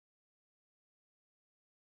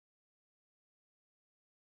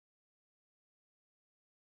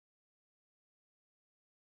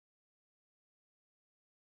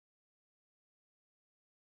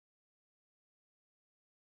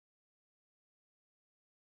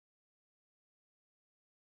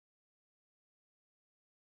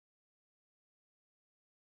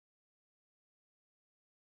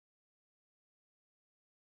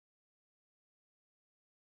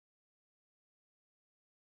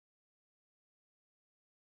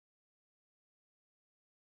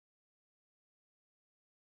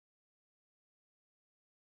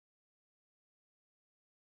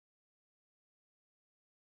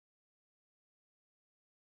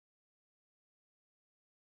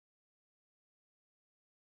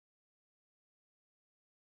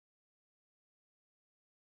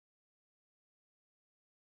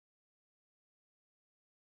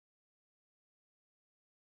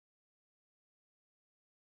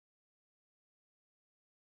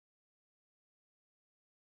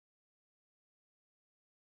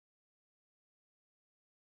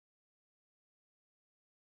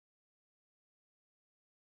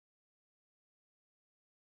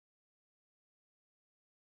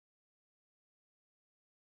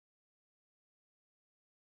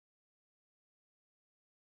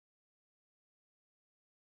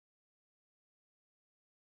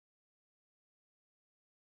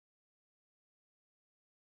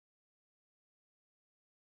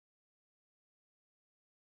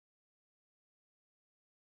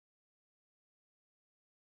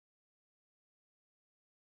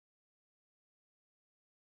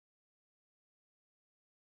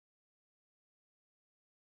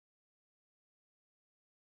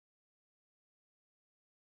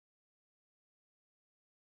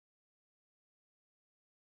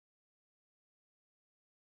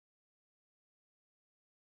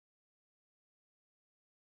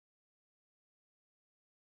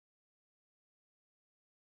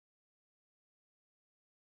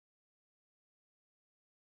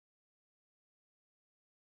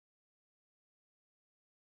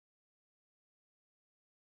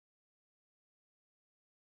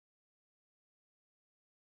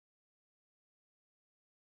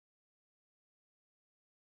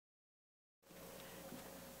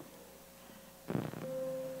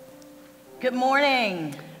Good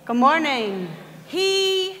morning. Good morning.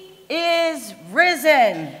 He is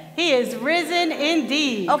risen. He is risen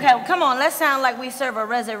indeed. Okay, well, come on, let's sound like we serve a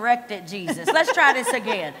resurrected Jesus. Let's try this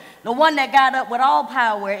again. The one that got up with all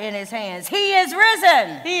power in his hands. He is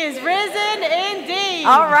risen. He is risen indeed.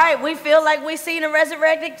 All right, we feel like we've seen a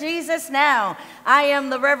resurrected Jesus now. I am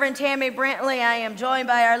the Reverend Tammy Brantley. I am joined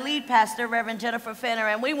by our lead pastor, Reverend Jennifer Fenner,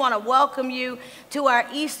 and we want to welcome you to our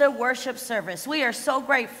Easter worship service. We are so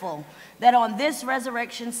grateful that on this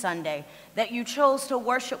Resurrection Sunday, that you chose to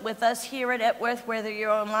worship with us here at Epworth, whether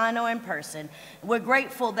you're online or in person. We're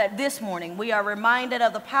grateful that this morning we are reminded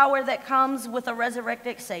of the power that comes with a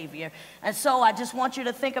resurrected Savior. And so I just want you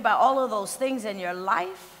to think about all of those things in your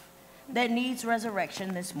life that needs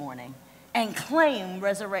resurrection this morning and claim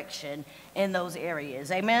resurrection in those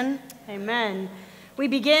areas. Amen? Amen. We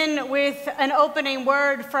begin with an opening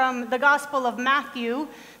word from the Gospel of Matthew.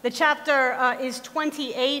 The chapter is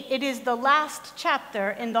 28. It is the last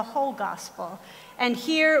chapter in the whole Gospel. And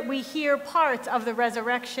here we hear part of the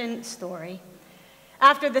resurrection story.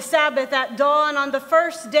 After the Sabbath at dawn on the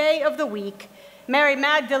first day of the week, Mary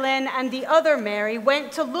Magdalene and the other Mary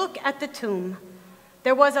went to look at the tomb.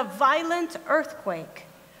 There was a violent earthquake.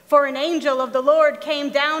 For an angel of the Lord came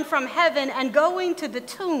down from heaven and going to the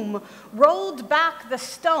tomb, rolled back the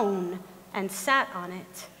stone and sat on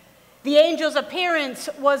it. The angel's appearance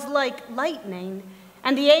was like lightning,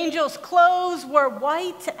 and the angel's clothes were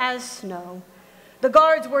white as snow. The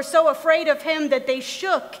guards were so afraid of him that they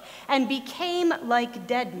shook and became like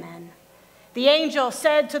dead men. The angel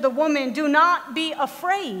said to the woman, "Do not be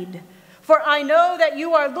afraid, for I know that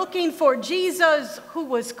you are looking for Jesus who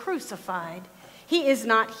was crucified. He is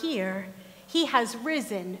not here. He has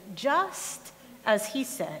risen just as he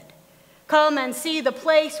said. Come and see the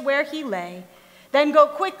place where he lay. Then go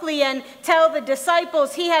quickly and tell the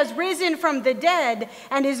disciples he has risen from the dead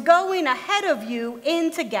and is going ahead of you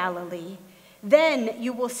into Galilee. Then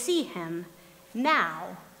you will see him.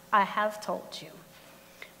 Now I have told you."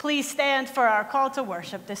 Please stand for our call to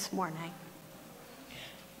worship this morning.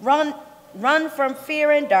 Run from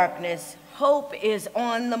fear and darkness. Hope is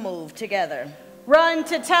on the move. Together. Run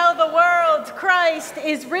to tell the world Christ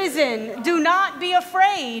is risen. Do not be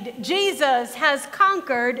afraid. Jesus has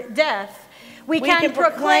conquered death. We can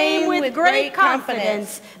proclaim with great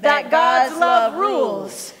confidence that God's love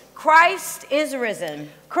rules. Christ is risen.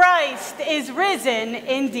 Christ is risen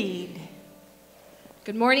indeed.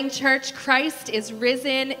 Good morning, church. Christ is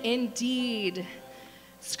risen indeed.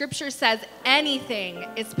 Scripture says anything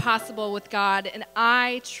is possible with God, and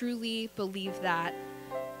I truly believe that.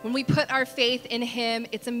 When we put our faith in him,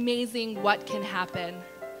 it's amazing what can happen.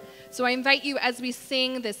 So I invite you, as we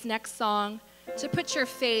sing this next song, to put your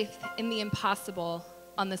faith in the impossible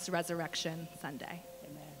on this Resurrection Sunday.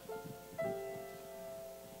 Amen.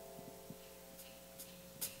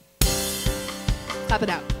 Clap it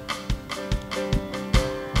out.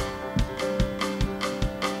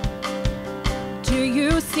 Do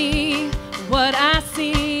you see what I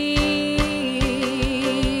see?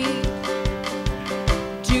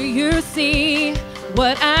 Do you see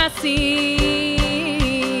what I see?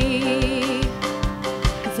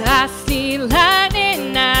 'Cause I see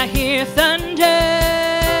lightning, I hear thunder,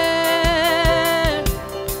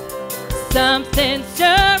 something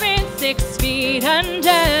stirring 6 feet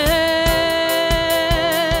under.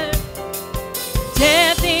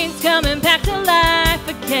 Dead things coming back to life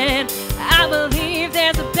again. I believe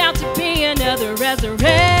there's about to be another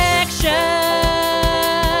resurrection.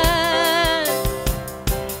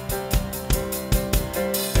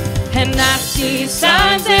 And I see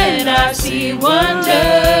signs and I see wonders.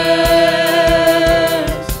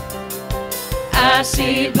 I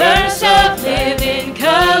see bursts of living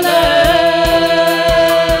color.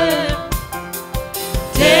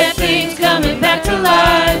 Dead things coming back to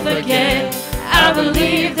life again. I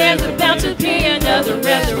believe there's about to be another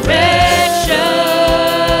resurrection.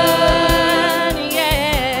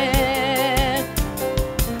 Yeah.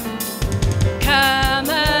 Come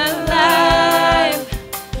alive.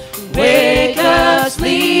 Wake up,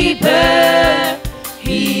 sleeper.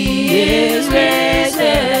 He is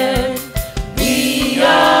risen. We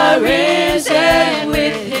are risen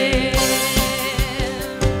with him.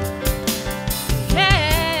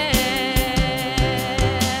 Yeah.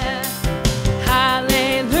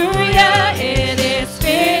 Hallelujah, it is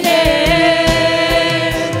finished.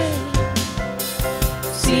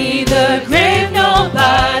 See the grave,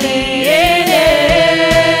 nobody in it.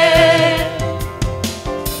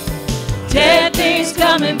 Dead things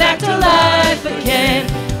coming back to life again.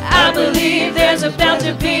 I believe there's about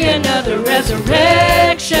to be another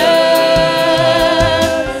resurrection.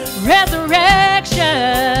 Resurrection.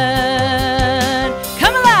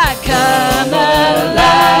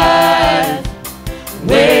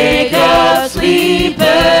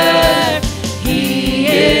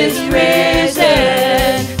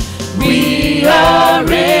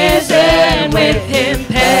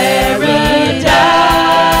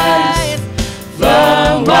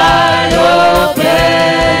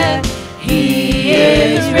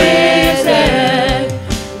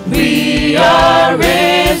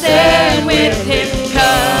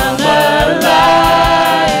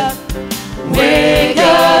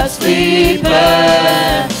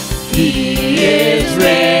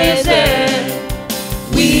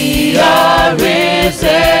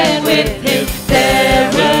 with him.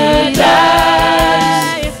 Paradise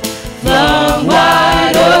flung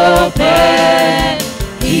wide open.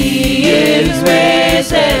 He is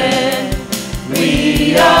risen.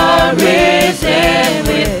 We are risen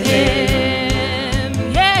with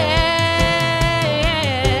him. Yeah,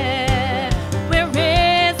 we're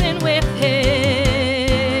risen with him.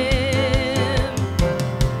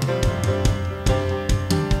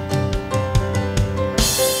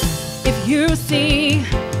 If you see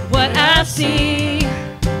what I see,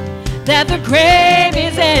 that the grave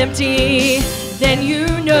is empty, then you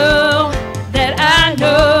know that I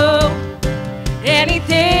know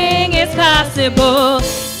anything is possible.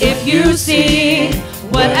 If you see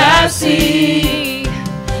what I see,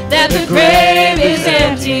 that the grave is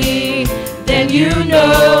empty, then you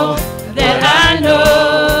know that I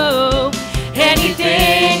know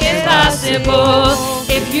anything is possible.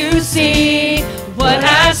 If you see what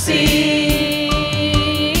I see,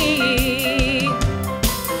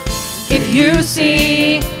 if you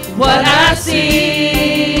see what I see,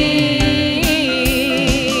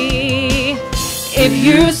 if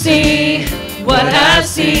you see what I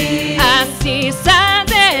see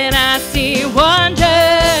signs and I see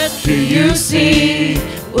wonders. Do you see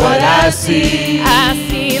what I see? I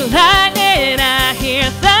see lightning, I hear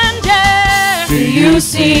thunder. Do you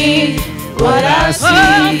see what I see?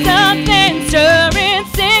 Oh, something stirring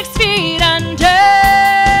 6 feet under.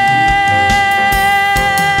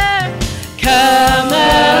 Come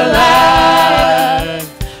alive,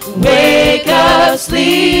 wake up,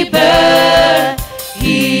 sleeper.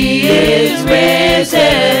 He is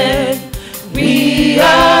risen. We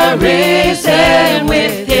are risen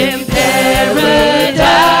with him. Paradise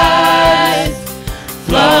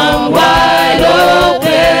flung wide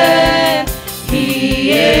open.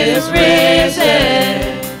 He is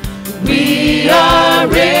risen. We are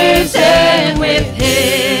risen with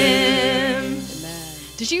him.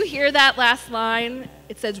 Did you hear that last line?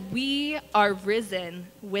 It says, we are risen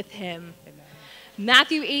with him.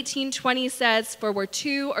 Matthew 18:20 says, for where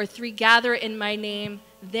 2 or 3 gather in my name,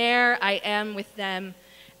 there I am with them.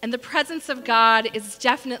 And the presence of God is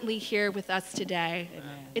definitely here with us today.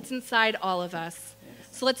 Amen. It's inside all of us. Yes.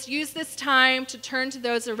 So let's use this time to turn to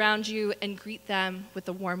those around you and greet them with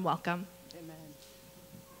a warm welcome. Amen.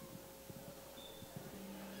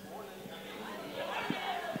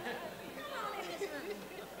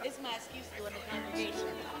 It's my excuse to the congregation.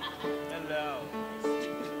 Hello.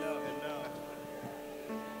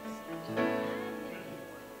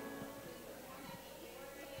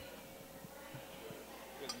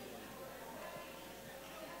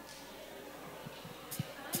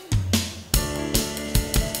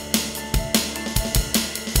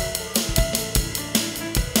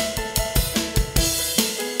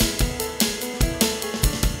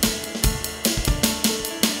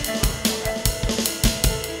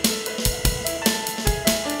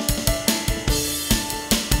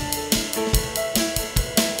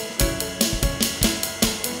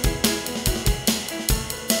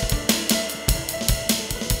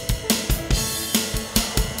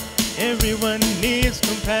 Everyone needs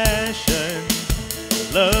compassion,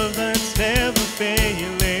 love that's never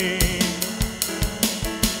failing.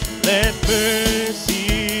 Let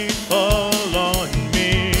mercy fall on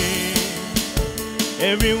me.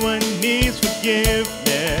 Everyone needs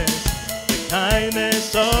forgiveness, the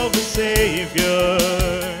kindness of a Savior,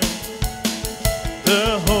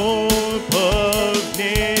 the hope of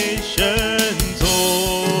nations.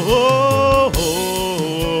 Oh,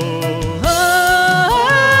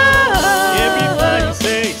 everybody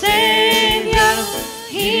say, Savior,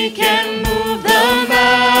 He can move the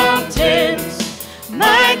mountains.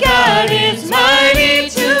 My God is mighty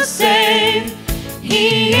to save.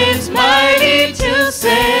 He is mighty to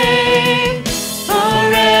save.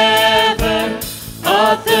 Forever,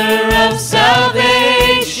 author of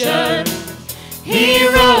salvation. He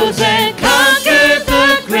rose and conquered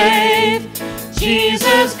the grave.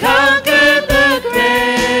 Jesus conquered the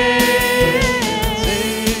grave.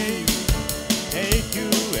 Take you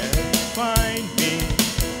and find me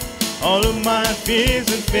all of my fears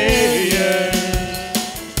and failures,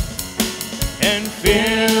 and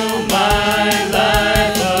fill my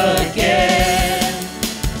life again.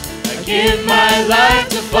 I give my life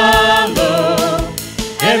to follow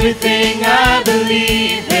everything I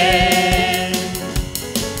believe in.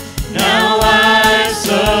 Now I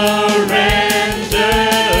surrender.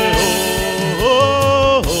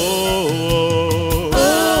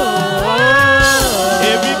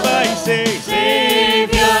 Everybody say,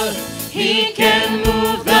 Savior, He can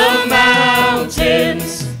move the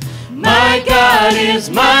mountains. My God is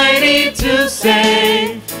mighty to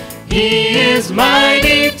save. He is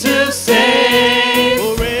mighty to save.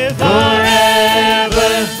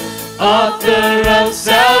 Forever, author of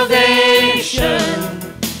salvation.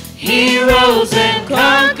 He rose and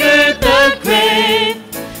conquered the grave.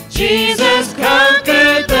 Jesus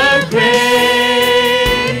conquered the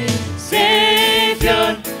grave.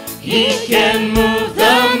 Savior, He can move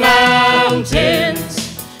the mountains.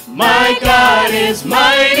 My God is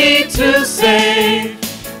mighty to save.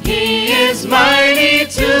 He is mighty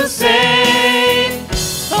to save.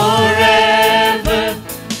 Forever,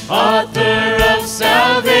 author of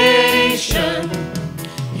salvation.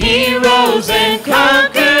 He rose and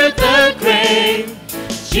conquered the grave.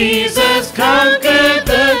 Jesus conquered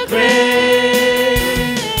the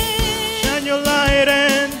grave. Shine your light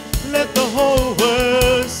and let the whole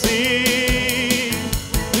world see.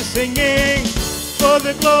 We're singing for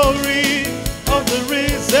the glory of the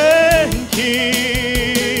risen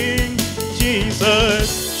King.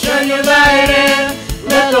 Jesus, shine your light and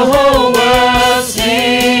let the whole world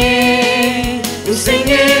see. We're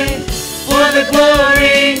singing for the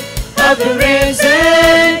glory of the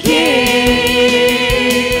risen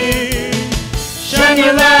King. Shine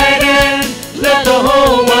your light and let the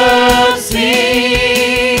whole world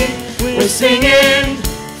see. We're singing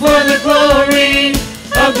for the glory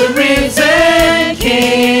of the risen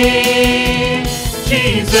King.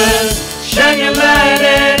 Jesus, shine your light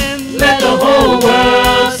and let the whole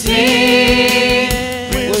world see.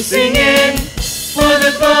 We're singing for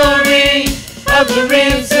the glory of the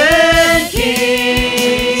risen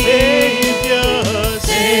King.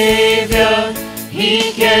 Savior,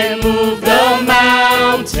 He can move the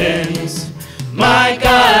mountains. My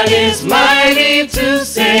God is mighty to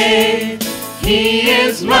save. He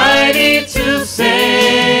is mighty to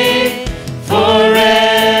save.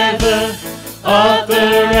 Forever,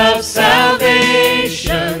 author of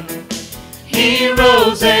salvation. He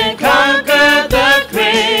rose and conquered the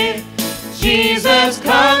grave. Jesus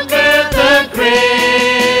conquered the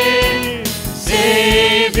grave.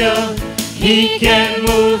 Savior, He can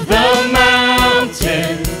move the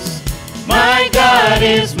mountains. My God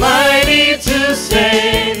is mighty to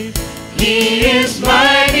save. He is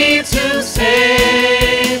mighty to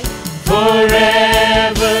save.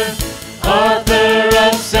 Forever, author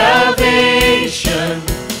of salvation.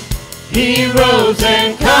 He rose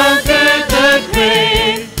and conquered the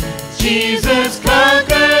grave. Jesus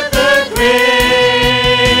conquered the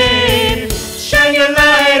grave. Shine your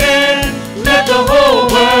light and let the whole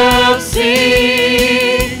world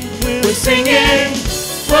see. We're singing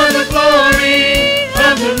for the glory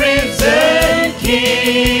of the risen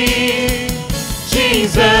King.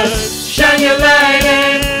 Jesus, shine your light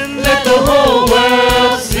and let the whole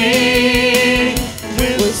world see.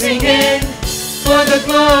 We're singing for the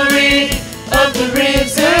glory of the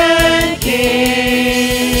risen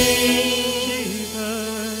King.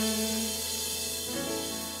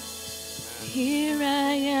 Here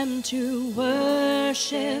I am to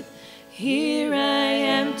worship. Here I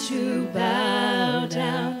am to bow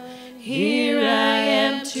down. Here I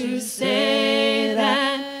am to say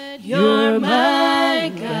that you're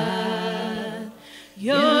my God.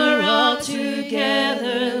 You're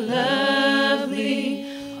altogether lovely,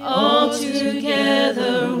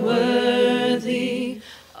 altogether worthy,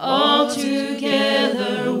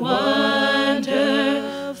 altogether wonderful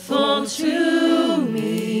to me.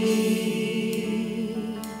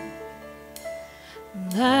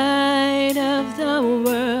 Light of the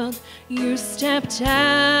world, you stepped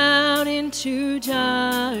out into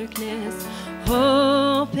darkness.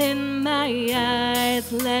 Open my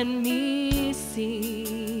eyes, let me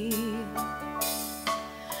see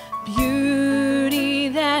beauty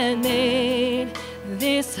that made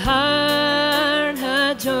this heart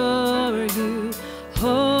adore you.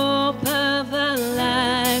 Hope of a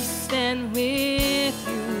life spent with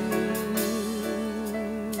you.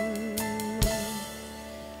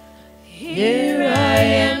 Here I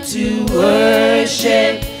am to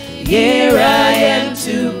worship. Here I am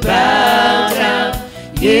to bow down.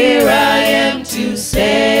 Here I am to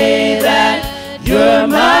say that you're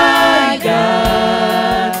my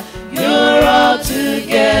God. You're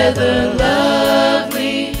altogether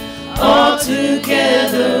lovely,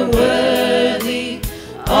 altogether worthy,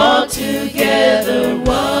 altogether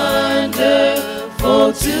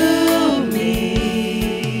wonderful to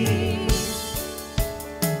me.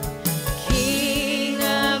 King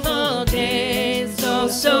of all days, oh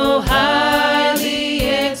so high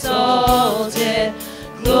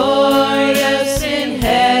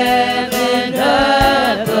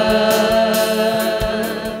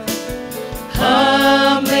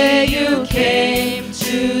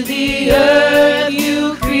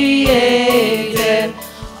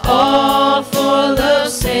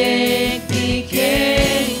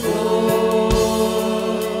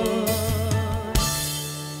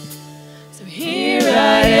Here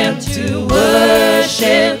I am to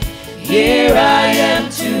worship. Here I am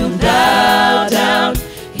to bow down.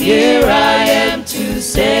 Here I am to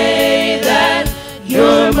say that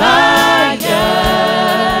you're my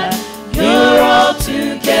God. You're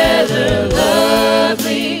altogether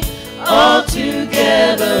lovely,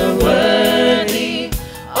 altogether worthy,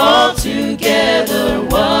 altogether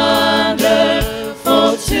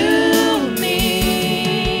wonderful to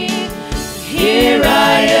me. Here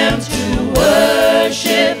I am to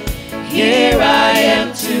worship. Here I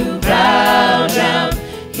am to bow down.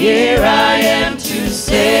 Here I am to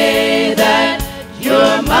say that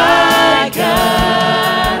you're my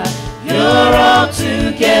God. You're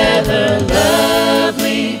altogether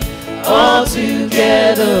lovely,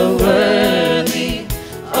 altogether worthy,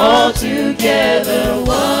 altogether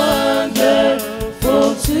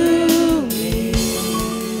wonderful to me.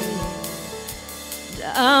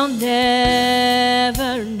 I'll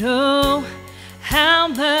never know how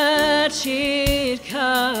much it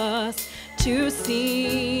costs to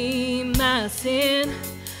see my sin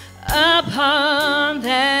upon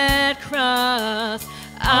that cross.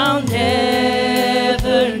 I'll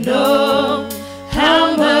never know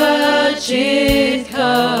how much it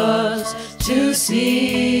costs to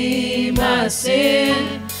see my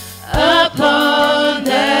sin upon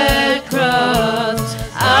that cross.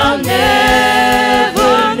 I'll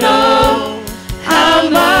never know how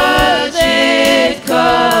much it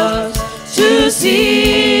costs to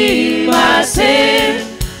see my sin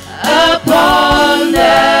upon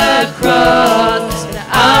that cross.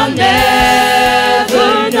 I'll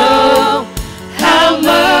never know how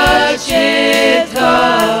much it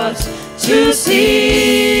costs to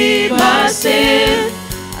see my sin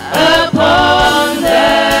upon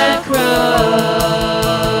that cross.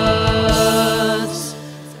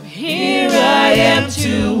 Here I am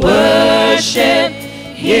to worship.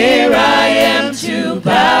 Here I am to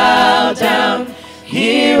bow down.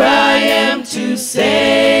 Here I am to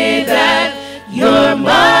say that you're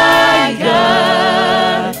my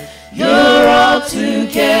God. You're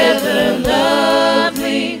altogether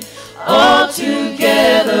lovely,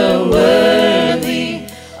 altogether worthy,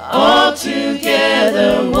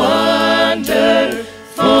 altogether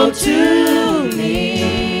wonderful to me.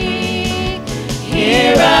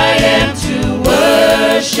 Here I am to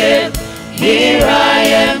worship. Here I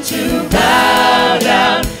am to bow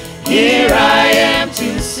down. Here I am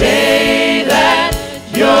to say that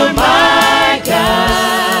you're my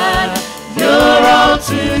God. You're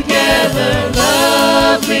altogether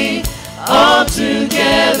lovely,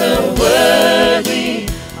 altogether worthy,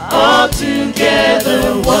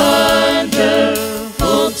 altogether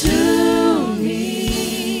wonderful to me.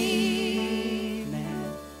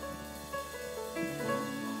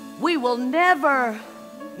 We will never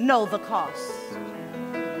know the cost.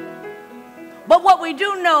 But what we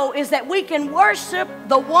do know is that we can worship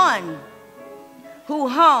the one who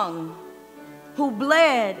hung, who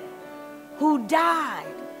bled, who died,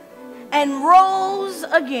 and rose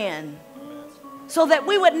again, so that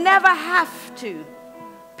we would never have to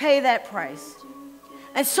pay that price.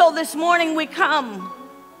 And so this morning we come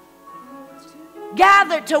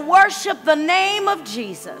gathered to worship the name of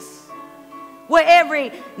Jesus, where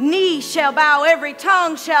every knee shall bow, every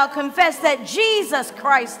tongue shall confess that Jesus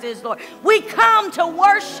Christ is Lord. We come to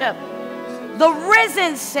worship the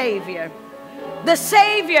risen Savior, the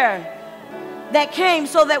Savior that came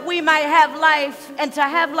so that we might have life and to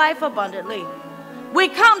have life abundantly. We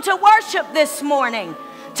come to worship this morning,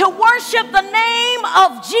 to worship the name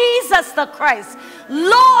of Jesus the Christ,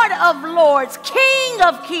 Lord of lords, King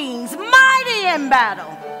of kings, mighty in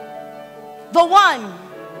battle, the one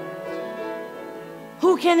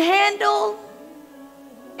who can handle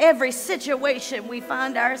every situation we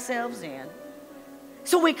find ourselves in.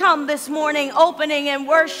 So we come this morning opening in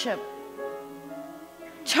worship,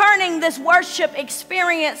 turning this worship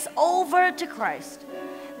experience over to Christ,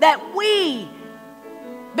 that we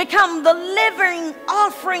become the living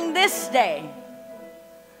offering this day,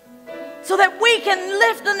 so that we can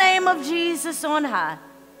lift the name of Jesus on high.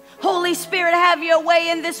 Holy Spirit, have your way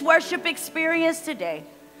in this worship experience today.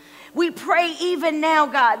 We pray even now,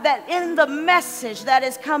 God, that in the message that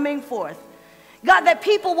is coming forth, God, that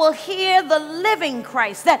people will hear the living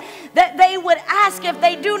Christ, that they would ask, if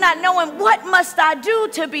they do not know him, what must I do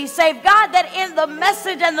to be saved? God, that in the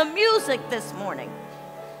message and the music this morning,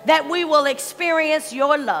 that we will experience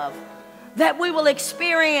your love, that we will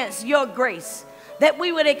experience your grace, that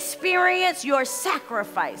we would experience your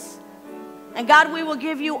sacrifice. And God, we will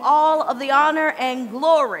give you all of the honor and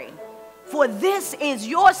glory, for this is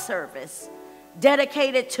your service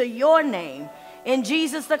dedicated to your name. In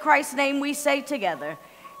Jesus the Christ's name we say together,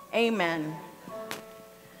 Amen.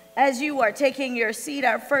 As you are taking your seat,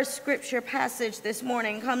 our first scripture passage this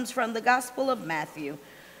morning comes from the Gospel of Matthew.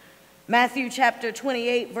 Matthew chapter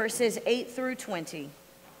 28, verses 8 through 20.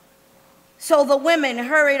 So the women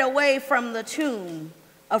hurried away from the tomb,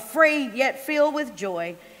 afraid yet filled with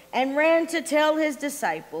joy, and ran to tell his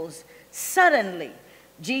disciples. Suddenly,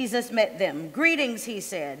 Jesus met them. Greetings, he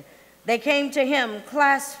said. They came to him,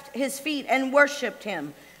 clasped his feet, and worshiped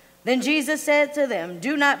him. Then Jesus said to them,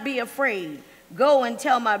 do not be afraid. Go and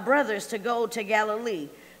tell my brothers to go to Galilee.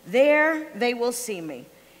 There they will see me.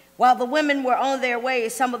 While the women were on their way,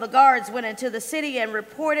 some of the guards went into the city and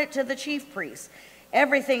reported to the chief priests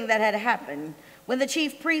everything that had happened. When the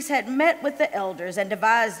chief priests had met with the elders and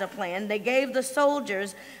devised a plan, they gave the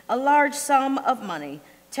soldiers a large sum of money,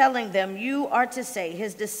 telling them, you are to say,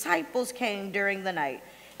 his disciples came during the night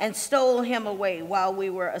and stole him away while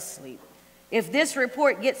we were asleep. If this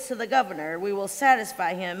report gets to the governor, we will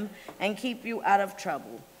satisfy him and keep you out of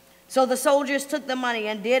trouble. So the soldiers took the money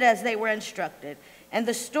and did as they were instructed. And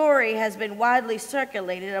the story has been widely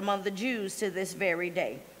circulated among the Jews to this very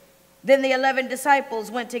day. Then the 11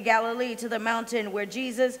 disciples went to Galilee, to the mountain where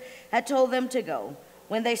Jesus had told them to go.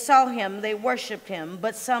 When they saw him, they worshiped him,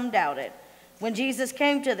 but some doubted. When Jesus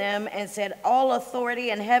came to them and said, all authority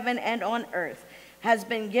in heaven and on earth has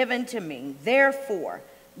been given to me. Therefore,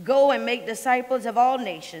 go and make disciples of all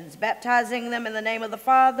nations, baptizing them in the name of the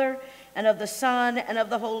Father and of the Son and of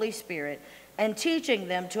the Holy Spirit, and teaching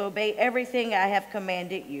them to obey everything I have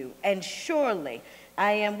commanded you. And surely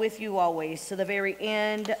I am with you always to the very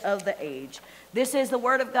end of the age. This is the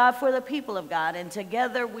word of God for the people of God, and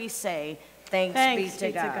together we say, thanks be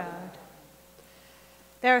to God.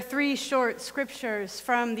 There are 3 short scriptures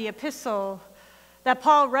from the epistle that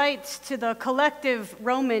Paul writes to the collective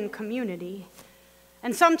Roman community.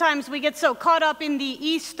 And sometimes we get so caught up in the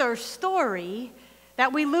Easter story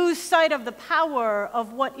that we lose sight of the power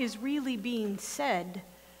of what is really being said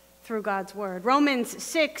through God's word. Romans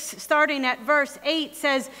 6, starting at verse 8,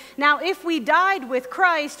 says, now if we died with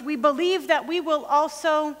Christ, we believe that we will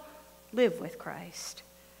also live with Christ.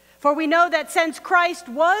 For we know that since Christ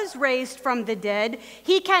was raised from the dead,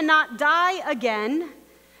 he cannot die again.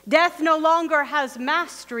 Death no longer has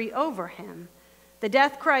mastery over him. The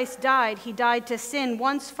death Christ died, he died to sin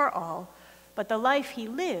once for all, but the life he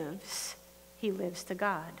lives to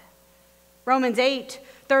God. Romans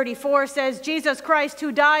 8:34 says, Jesus Christ,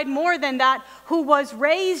 who died more than that, who was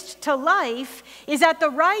raised to life, is at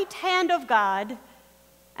the right hand of God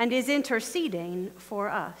and is interceding for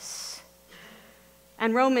us.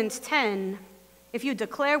 And Romans 10, if you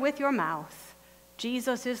declare with your mouth,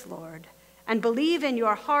 Jesus is Lord, and believe in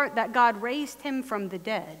your heart that God raised him from the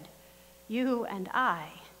dead, you and I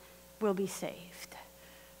will be saved.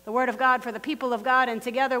 The word of God for the people of God, and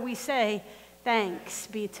together we say, thanks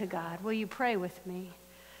be to God. Will you pray with me?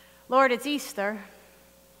 Lord, it's Easter,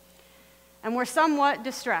 and we're somewhat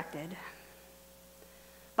distracted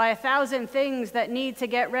by 1,000 things that need to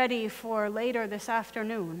get ready for later this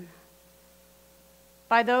afternoon,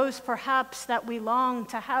 by those perhaps that we long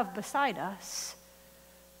to have beside us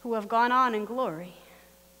who have gone on in glory,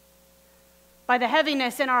 by the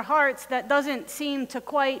heaviness in our hearts that doesn't seem to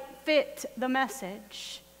quite fit the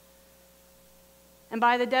message, and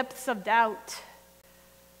by the depths of doubt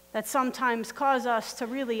that sometimes cause us to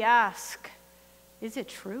really ask, is it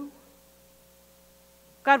true?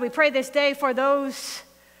 God, we pray this day for those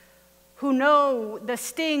who know the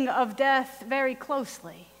sting of death very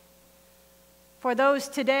closely, for those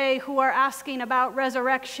today who are asking about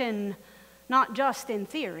resurrection, not just in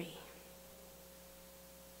theory,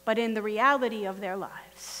 but in the reality of their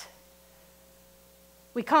lives.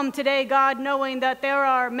 We come today, God, knowing that there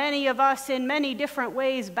are many of us in many different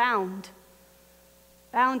ways bound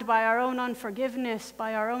by our own unforgiveness,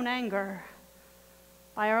 by our own anger,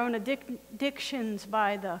 by our own addictions,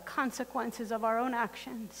 by the consequences of our own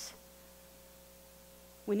actions.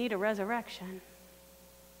 We need a resurrection.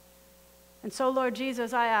 And so, Lord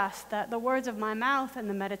Jesus, I ask that the words of my mouth and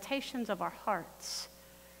the meditations of our hearts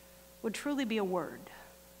would truly be a word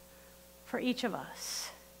for each of us,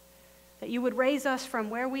 that you would raise us from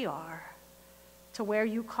where we are to where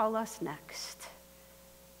you call us next,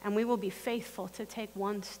 and we will be faithful to take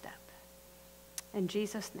one step. In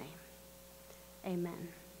Jesus' name, amen.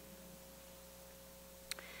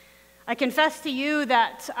 I confess to you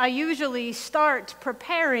that I usually start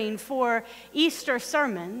preparing for Easter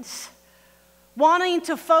sermons wanting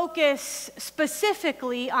to focus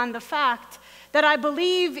specifically on the fact that I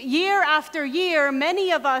believe year after year,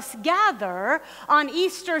 many of us gather on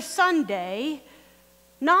Easter Sunday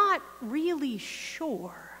not really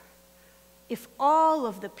sure if all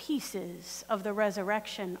of the pieces of the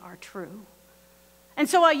resurrection are true. And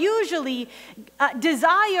so I usually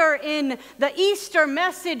desire in the Easter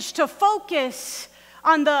message to focus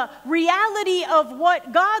on the reality of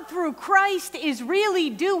what God through Christ is really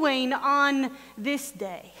doing on this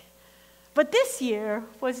day. But this year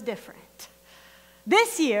was different.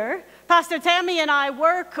 This year, Pastor Tammy and I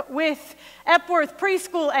work with Epworth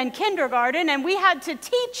Preschool and Kindergarten, and we had to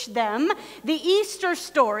teach them the Easter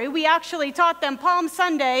story. We actually taught them Palm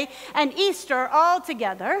Sunday and Easter all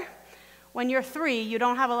together. When you're 3, you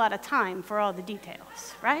don't have a lot of time for all the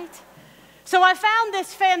details, right? So I found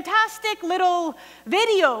this fantastic little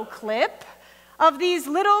video clip of these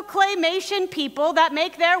little claymation people that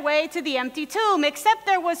make their way to the empty tomb, except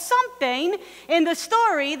there was something in the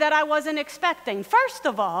story that I wasn't expecting. First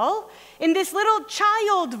of all, in this little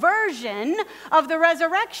child version of the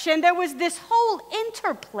resurrection, there was this whole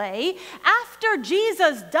interplay after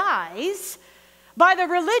Jesus dies by the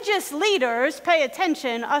religious leaders. Pay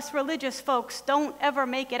attention, us religious folks don't ever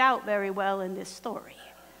make it out very well in this story.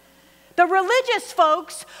 The religious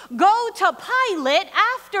folks go to Pilate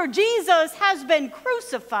after Jesus has been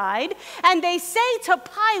crucified, and they say to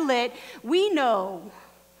Pilate, we know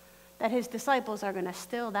that his disciples are going to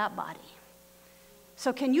steal that body.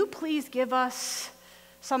 So can you please give us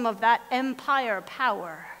some of that empire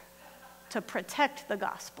power to protect the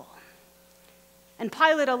gospel? And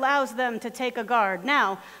Pilate allows them to take a guard.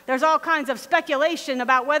 Now, there's all kinds of speculation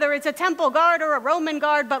about whether it's a temple guard or a Roman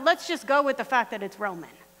guard, but let's just go with the fact that it's Roman.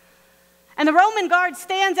 And the Roman guard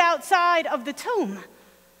stands outside of the tomb.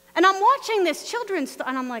 And I'm watching this children's,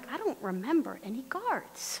 and I'm like, I don't remember any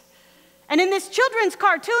guards. And in this children's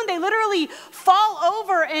cartoon, they literally fall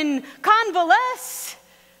over and convalesce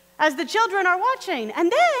as the children are watching. And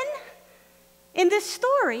then, in this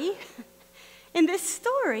story,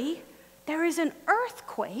 there is an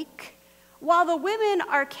earthquake while the women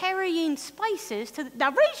are carrying spices to... Now,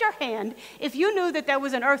 raise your hand if you knew that there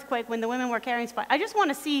was an earthquake when the women were carrying spices. I just want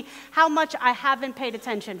to see how much I haven't paid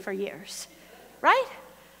attention for years, right?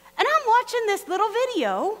 And I'm watching this little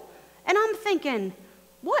video, and I'm thinking,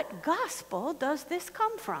 what gospel does this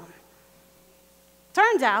come from?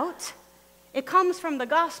 Turns out, it comes from the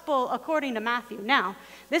gospel according to Matthew. Now,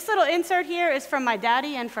 this little insert here is from my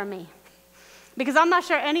daddy and from me, because I'm not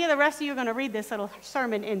sure any of the rest of you are going to read this little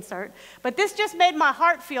sermon insert. But this just made my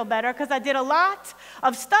heart feel better because I did a lot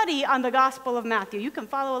of study on the Gospel of Matthew. You can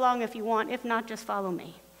follow along if you want. If not, just follow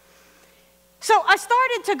me. So I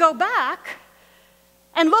started to go back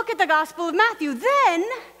and look at the Gospel of Matthew. Then,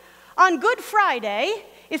 on Good Friday,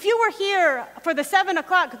 if you were here for the 7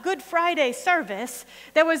 o'clock Good Friday service,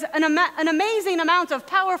 there was an amazing amount of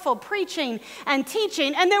powerful preaching and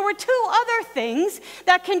teaching, and there were 2 other things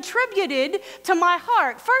that contributed to my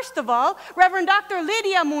heart. First of all, Reverend Dr.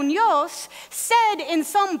 Lydia Munoz said in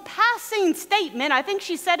some passing statement, I think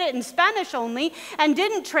she said it in Spanish only and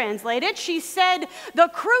didn't translate it, she said, the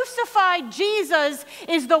crucified Jesus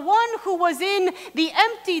is the one who was in the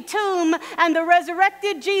empty tomb and the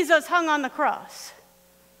resurrected Jesus hung on the cross.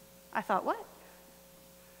 I thought, what?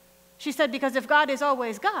 She said, because if God is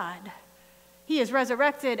always God, he is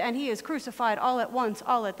resurrected and he is crucified all at once,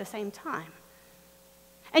 all at the same time.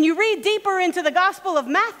 And you read deeper into the Gospel of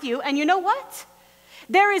Matthew, and you know what?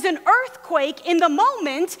 There is an earthquake in the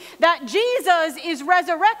moment that Jesus is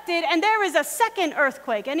resurrected, and there is a second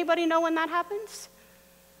earthquake. Anybody know when that happens?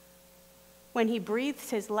 When he breathes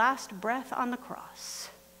his last breath on the cross.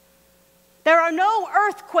 There are no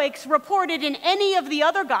earthquakes reported in any of the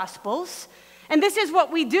other Gospels. And this is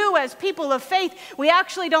what we do as people of faith. We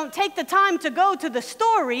actually don't take the time to go to the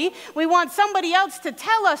story. We want somebody else to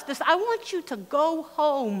tell us this. I want you to go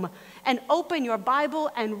home and open your Bible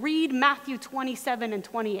and read Matthew 27 and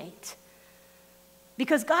 28.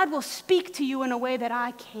 Because God will speak to you in a way that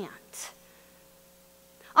I can't.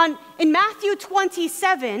 In Matthew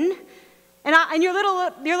 27, and your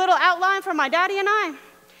little outline from my daddy and I,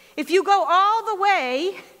 if you go all the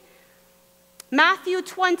way, Matthew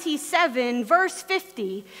 27, verse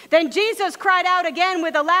 50, then Jesus cried out again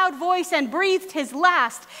with a loud voice and breathed his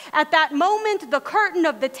last. At that moment, the curtain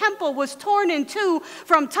of the temple was torn in 2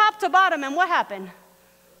 from top to bottom. And what happened?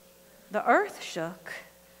 The earth shook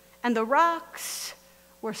and the rocks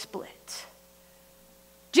were split.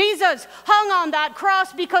 Jesus hung on that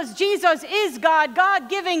cross because Jesus is God, God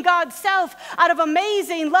giving God's self out of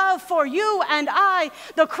amazing love for you and I,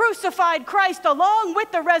 the crucified Christ, along with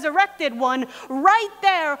the resurrected one, right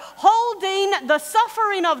there, holding the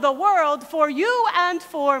suffering of the world for you and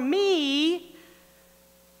for me.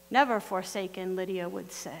 Never forsaken, Lydia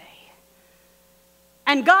would say.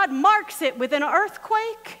 And God marks it with an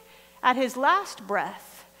earthquake at his last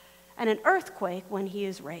breath. and an earthquake when he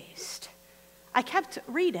is raised. I kept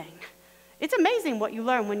reading. It's amazing what you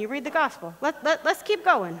learn when you read the gospel. Let's keep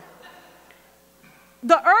going.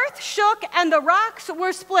 The earth shook and the rocks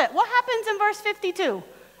were split. What happens in verse 52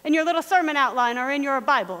 in your little sermon outline or in your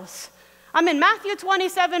Bibles? I'm in Matthew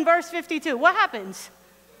 27, verse 52. What happens?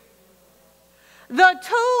 The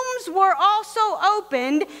tombs were also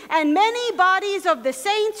opened, and many bodies of the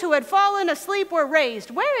saints who had fallen asleep were raised.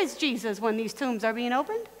 Where is Jesus when these tombs are being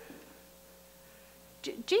opened?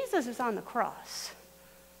 Jesus is on the cross.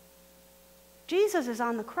 Jesus is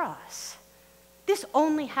on the cross. This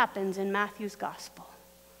only happens in Matthew's gospel.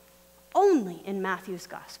 Only in Matthew's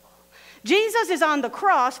gospel. Jesus is on the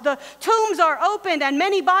cross, the tombs are opened, and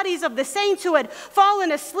many bodies of the saints who had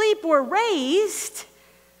fallen asleep were raised.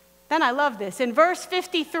 Then I love this. In verse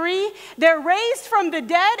 53, they're raised from the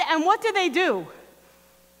dead, and what do?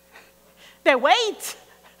 They wait.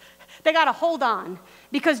 They got to hold on.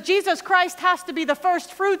 Because Jesus Christ has to be the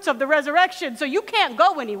first fruits of the resurrection, so you can't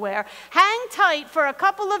go anywhere. Hang tight for a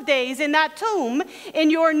couple of days in that tomb in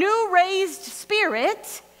your new raised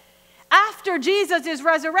spirit. After Jesus'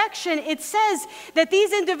 resurrection, it says that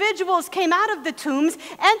these individuals came out of the tombs,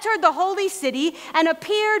 entered the holy city, and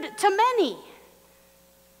appeared to many.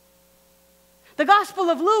 The Gospel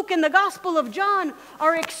of Luke and the Gospel of John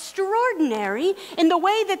are extraordinary in the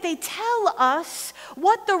way that they tell us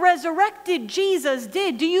what the resurrected Jesus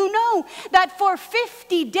did. Do you know that for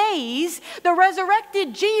 50 days, the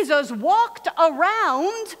resurrected Jesus walked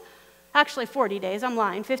around? Actually, 40 days, I'm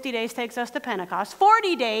lying. 50 days takes us to Pentecost.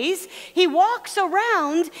 40 days, he walks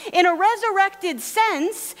around in a resurrected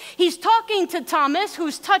sense. He's talking to Thomas,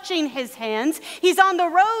 who's touching his hands. He's on the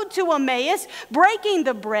road to Emmaus, breaking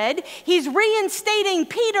the bread. He's reinstating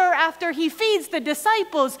Peter after he feeds the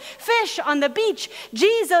disciples fish on the beach.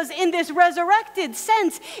 Jesus, in this resurrected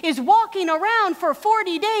sense, is walking around for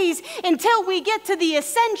 40 days until we get to the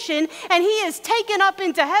ascension, and he is taken up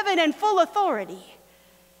into heaven in full authority.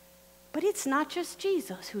 But it's not just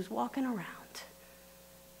Jesus who's walking around.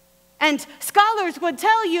 And scholars would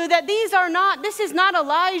tell you that this is not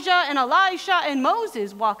Elijah and Elisha and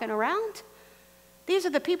Moses walking around. These are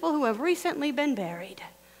the people who have recently been buried.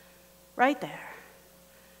 Right there.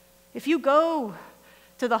 If you go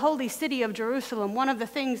to the holy city of Jerusalem, one of the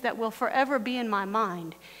things that will forever be in my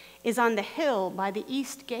mind is on the hill by the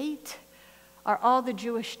east gate are all the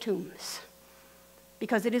Jewish tombs.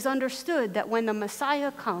 Because it is understood that when the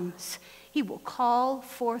Messiah comes, he will call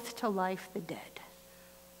forth to life the dead.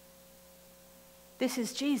 This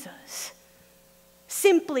is Jesus,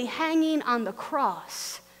 simply hanging on the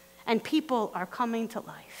cross, and people are coming to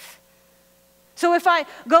life. So if I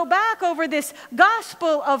go back over this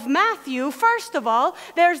Gospel of Matthew, first of all,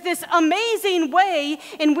 there's this amazing way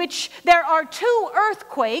in which there are two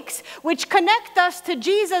earthquakes which connect us to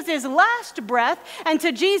Jesus' last breath and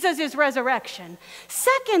to Jesus' resurrection.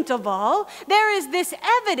 Second of all, there is this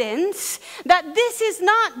evidence that this is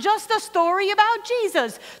not just a story about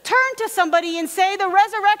Jesus. Turn to somebody and say, the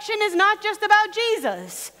resurrection is not just about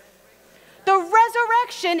Jesus. The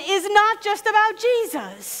resurrection is not just about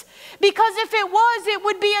Jesus. Because if it was, it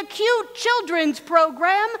would be a cute children's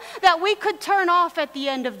program that we could turn off at the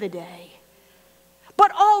end of the day.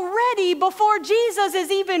 But already, before Jesus is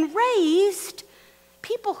even raised,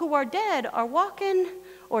 people who are dead are walking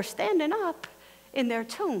or standing up in their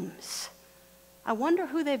tombs. I wonder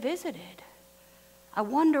who they visited. I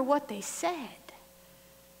wonder what they said.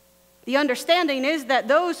 The understanding is that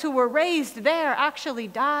those who were raised there actually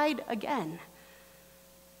died again.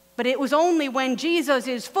 But it was only when Jesus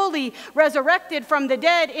is fully resurrected from the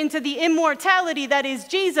dead into the immortality that is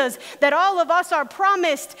Jesus that all of us are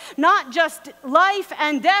promised not just life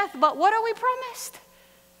and death, but what are we promised?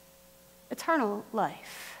 Eternal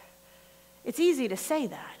life. It's easy to say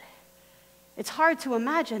that. It's hard to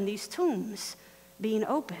imagine these tombs being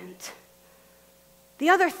opened. The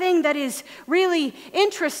other thing that is really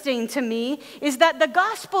interesting to me is that the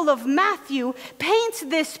Gospel of Matthew paints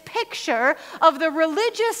this picture of the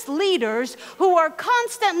religious leaders who are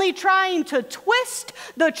constantly trying to twist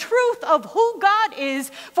the truth of who God is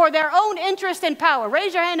for their own interest and power.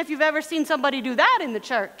 Raise your hand if you've ever seen somebody do that in the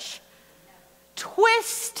church.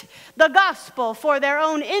 Twist the gospel for their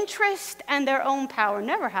own interest and their own power.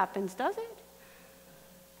 Never happens, does it?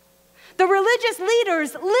 The religious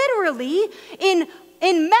leaders literally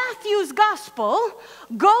in Matthew's gospel,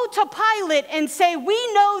 go to Pilate and say,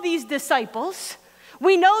 we know these disciples.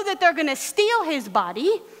 We know that they're going to steal his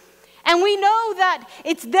body. And we know that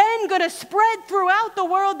it's then going to spread throughout the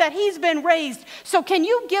world that he's been raised. So can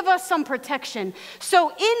you give us some protection? So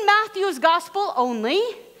in Matthew's gospel only,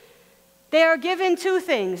 they are given two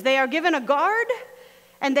things. They are given a guard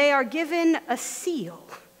and they are given a seal.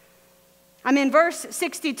 I'm in verse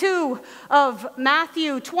 62 of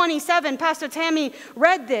Matthew 27. Pastor Tammy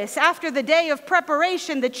read this. After the day of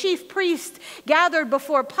preparation, the chief priest gathered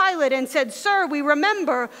before Pilate and said, "Sir, we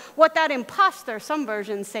remember what that impostor," some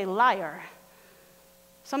versions say liar.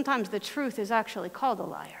 Sometimes the truth is actually called a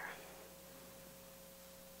liar.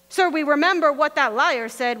 "Sir, we remember what that liar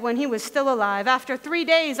said when he was still alive. After 3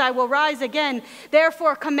 days I will rise again.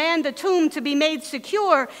 Therefore command the tomb to be made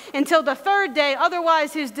secure until the third day.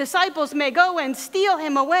 Otherwise his disciples may go and steal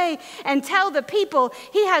him away and tell the people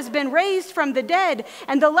he has been raised from the dead.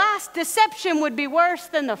 And the last deception would be worse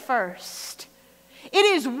than the first." It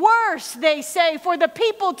is worse, they say, for the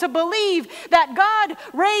people to believe that God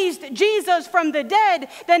raised Jesus from the dead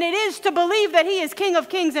than it is to believe that he is King of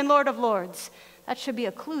Kings and Lord of Lords. That should be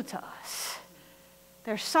a clue to us.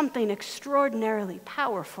 There's something extraordinarily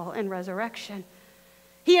powerful in resurrection.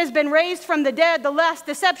 He has been raised from the dead. The last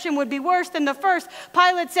deception would be worse than the first.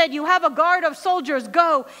 Pilate said, "You have a guard of soldiers.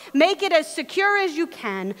 Go, make it as secure as you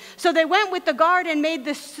can." So they went with the guard and made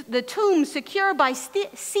the tomb secure by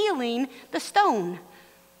sealing the stone.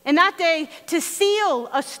 In that day, to seal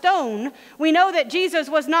a stone, we know that Jesus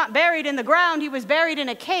was not buried in the ground. He was buried in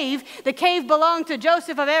a cave. The cave belonged to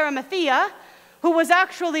Joseph of Arimathea, who was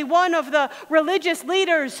actually one of the religious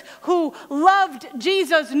leaders who loved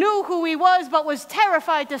Jesus, knew who he was, but was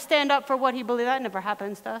terrified to stand up for what he believed. That never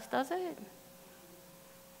happens to us, does it?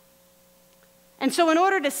 And so in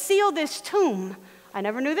order to seal this tomb, I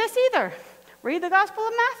never knew this either. Read the Gospel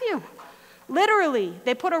of Matthew. Literally,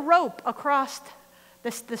 they put a rope across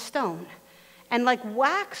the stone and like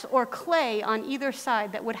wax or clay on either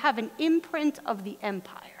side that would have an imprint of the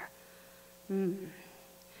empire.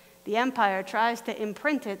 The empire tries to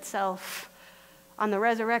imprint itself on the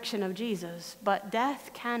resurrection of Jesus, but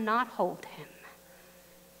death cannot hold him.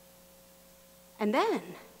 And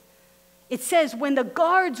then it says when the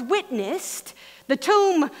guards witnessed the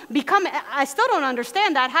tomb become, I still don't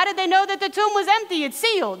understand that. How did they know that the tomb was empty? It's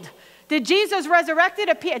sealed. Did Jesus resurrected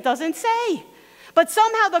appear? It doesn't say. But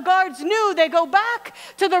somehow the guards knew. They go back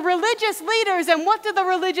to the religious leaders, and what do the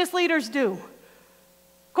religious leaders do?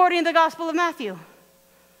 According to the Gospel of Matthew,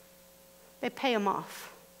 they pay him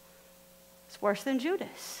off. It's worse than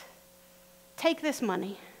Judas. Take this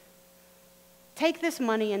money. Take this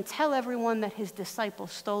money and tell everyone that his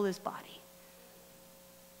disciples stole his body.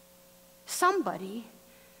 Somebody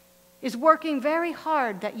is working very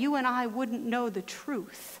hard that you and I wouldn't know the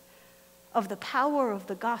truth of the power of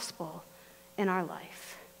the gospel in our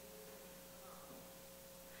life.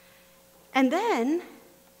 And then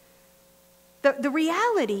the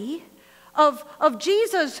reality of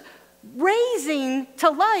Jesus raising to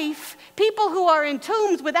life people who are in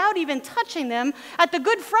tombs without even touching them. At the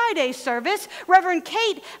Good Friday service, Reverend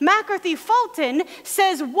Kate McCarthy Fulton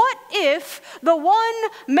says, what if the one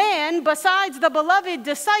man besides the beloved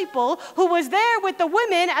disciple who was there with the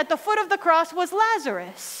women at the foot of the cross was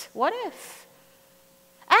Lazarus? What if?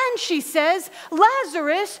 And she says,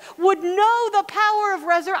 Lazarus would know the power of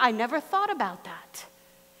resurrection. I never thought about that.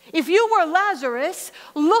 If you were Lazarus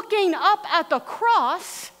looking up at the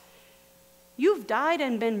cross, you've died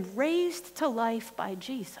and been raised to life by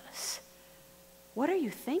Jesus. What are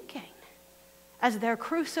you thinking as they're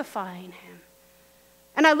crucifying him?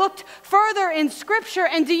 And I looked further in Scripture,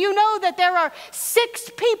 and do you know that there are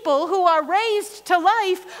 6 people who are raised to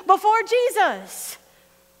life before Jesus?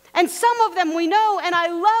 And some of them we know, and I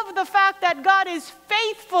love the fact that God is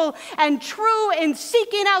faithful and true in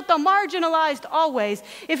seeking out the marginalized always.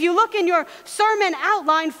 If you look in your sermon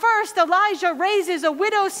outline, first Elijah raises a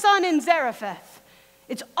widow's son in Zarephath.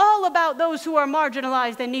 It's all about those who are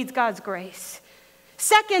marginalized and needs God's grace.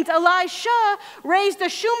 Second, Elisha raised a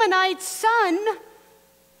Shunammite's son.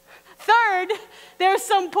 Third, there's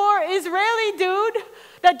some poor Israeli dude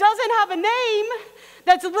that doesn't have a name,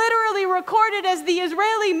 that's literally recorded as the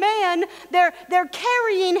Israeli man. They're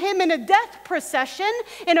carrying him in a death procession,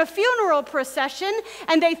 in a funeral procession,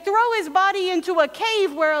 and they throw his body into a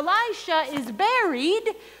cave where Elisha is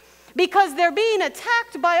buried because they're being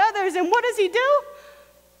attacked by others. And what does he do?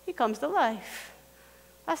 He comes to life.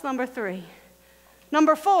 That's number 3.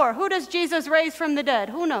 Number 4, who does Jesus raise from the dead?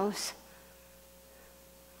 Who knows?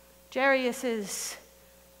 Jairus'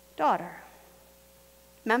 daughter.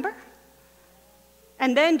 Remember?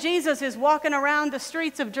 And then Jesus is walking around the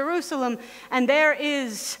streets of Jerusalem, and there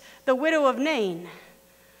is the widow of Nain,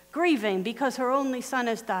 grieving because her only son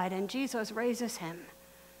has died, and Jesus raises him.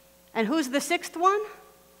 And who's the 6th one?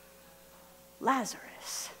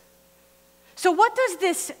 Lazarus. So what does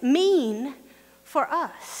this mean for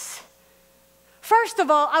us? First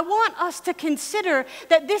of all, I want us to consider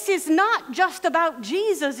that this is not just about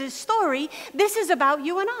Jesus' story. This is about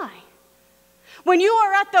you and I. When you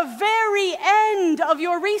are at the very end of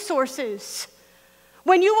your resources,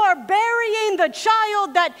 when you are burying the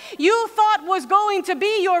child that you thought was going to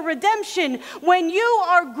be your redemption, when you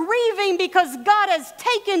are grieving because God has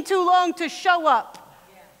taken too long to show up,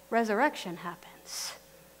 resurrection happens.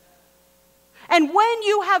 And when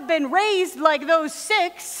you have been raised like those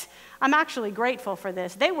 6, I'm actually grateful for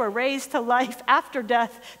this. They were raised to life after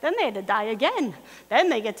death. Then they had to die again. Then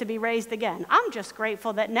they get to be raised again. I'm just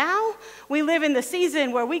grateful that now we live in the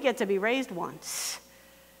season where we get to be raised once.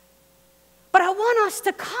 But I want us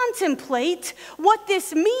to contemplate what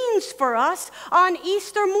this means for us on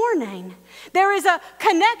Easter morning. There is a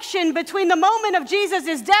connection between the moment of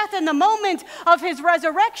Jesus' death and the moment of his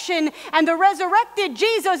resurrection, and the resurrected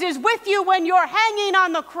Jesus is with you when you're hanging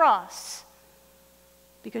on the cross,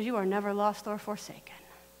 because you are never lost or forsaken.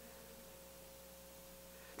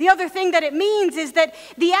 The other thing that it means is that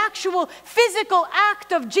the actual physical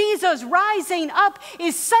act of Jesus rising up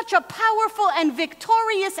is such a powerful and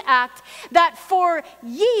victorious act that for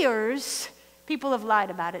years people have lied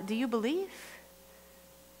about it. Do you believe?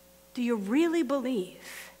 Do you really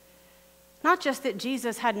believe? Not just that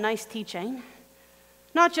Jesus had nice teaching,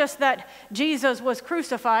 not just that Jesus was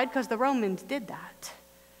crucified, because the Romans did that.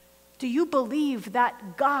 Do you believe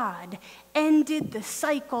that God ended the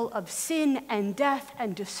cycle of sin and death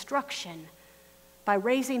and destruction by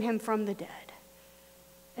raising him from the dead?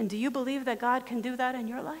 And do you believe that God can do that in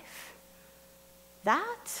your life?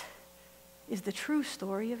 That is the true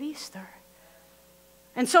story of Easter.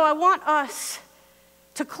 And so I want us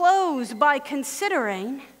to close by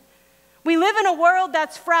considering we live in a world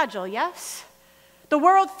that's fragile, yes? The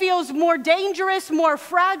world feels more dangerous, more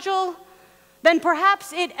fragile than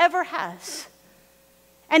perhaps it ever has.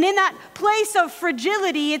 And in that place of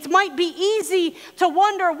fragility, it might be easy to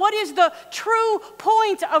wonder, what is the true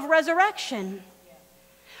point of resurrection?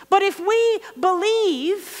 But if we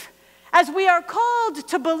believe, as we are called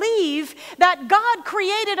to believe, that God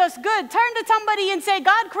created us good, turn to somebody and say,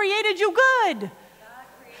 God created you good.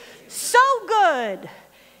 So good.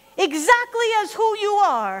 Exactly as who you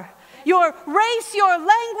are. Your race, your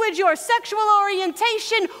language, your sexual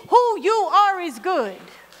orientation, who you are is good.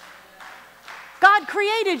 God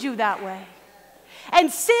created you that way. And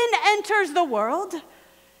sin enters the world.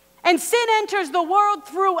 And sin enters the world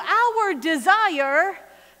through our desire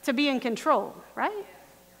to be in control, right?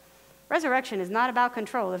 Resurrection is not about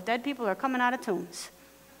control. If dead people are coming out of tombs,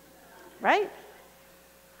 right?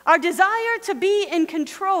 Our desire to be in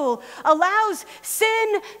control allows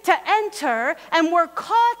sin to enter, and we're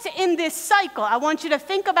caught in this cycle. I want you to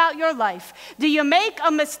think about your life. Do you make a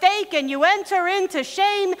mistake and you enter into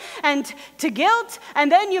shame and to guilt,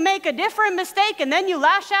 and then you make a different mistake, and then you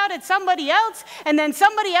lash out at somebody else, and then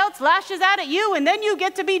somebody else lashes out at you, and then you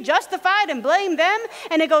get to be justified and blame them,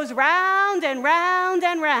 and it goes round and round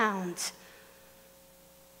and round.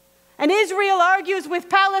 And Israel argues with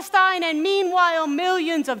Palestine, and meanwhile,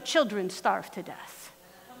 millions of children starve to death.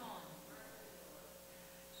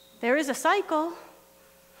 There is a cycle.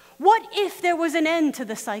 What if there was an end to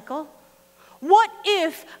the cycle? What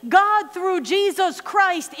if God, through Jesus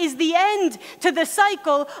Christ, is the end to the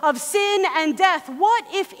cycle of sin and death? What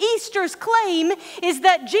if Easter's claim is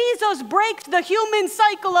that Jesus breaks the human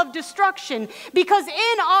cycle of destruction, because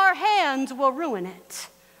in our hands we'll ruin it?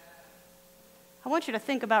 I want you to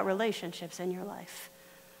think about relationships in your life.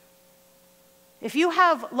 If you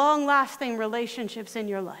have long-lasting relationships in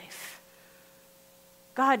your life,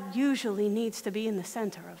 God usually needs to be in the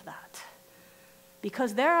center of that.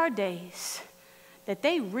 Because there are days that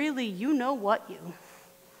they really, you know what you,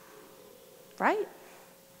 right?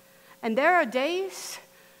 And there are days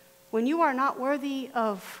when you are not worthy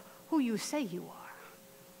of who you say you are.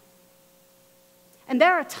 And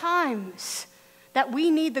there are times that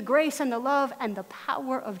we need the grace and the love and the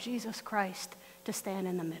power of Jesus Christ to stand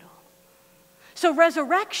in the middle. So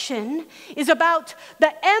resurrection is about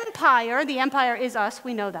the empire is us,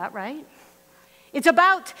 we know that, right? It's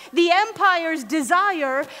about the empire's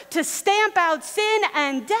desire to stamp out sin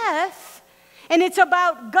and death, and it's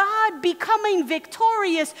about God becoming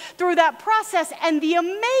victorious through that process. And the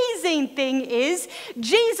amazing thing is,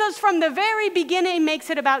 Jesus from the very beginning makes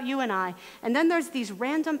it about you and I. And then there's these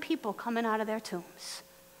random people coming out of their tombs,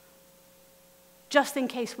 just in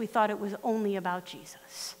case we thought it was only about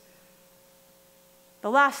Jesus.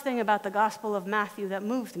 The last thing about the Gospel of Matthew that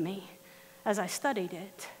moved me as I studied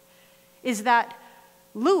it is that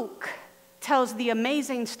Luke tells the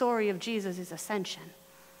amazing story of Jesus' ascension.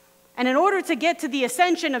 And in order to get to the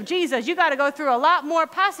ascension of Jesus, you got to go through a lot more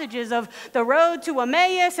passages of the road to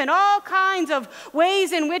Emmaus and all kinds of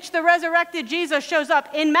ways in which the resurrected Jesus shows up.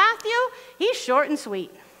 In Matthew, he's short and sweet.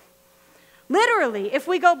 Literally, if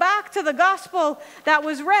we go back to the gospel that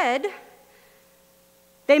was read,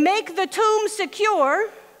 they make the tomb secure,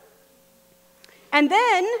 and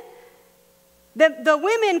then the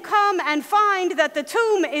women come and find that the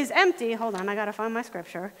tomb is empty. Hold on, I got to find my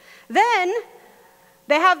scripture. Then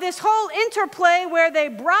they have this whole interplay where they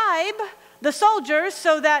bribe the soldiers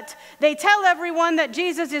so that they tell everyone that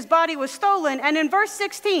Jesus' body was stolen. And in verse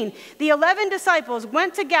 16, the 11 disciples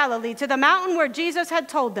went to Galilee, to the mountain where Jesus had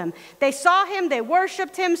told them. They saw him, they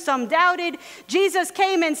worshiped him, some doubted. Jesus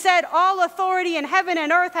came and said, "All authority in heaven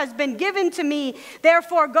and earth has been given to me.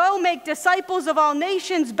 Therefore go make disciples of all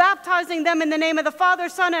nations, baptizing them in the name of the Father,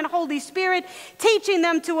 Son, and Holy Spirit, teaching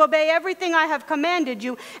them to obey everything I have commanded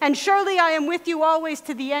you. And surely I am with you always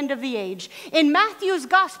to the end of the age." In Matthew's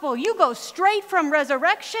gospel, you go straight from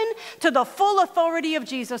resurrection to the full authority of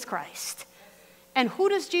Jesus Christ. And who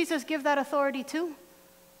does Jesus give that authority to?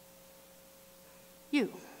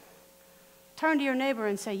 You. Turn to your neighbor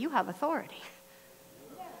and say, you have authority.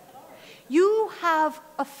 You have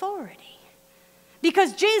authority.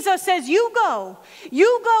 Because Jesus says, you go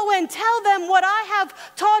and tell them what I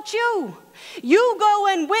have taught you. You go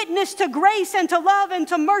and witness to grace and to love and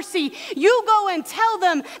to mercy. You go and tell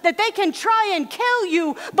them that they can try and kill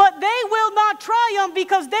you, but they will not triumph,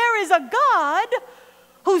 because there is a God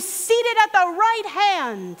who's seated at the right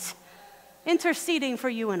hand, interceding for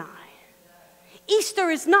you and I.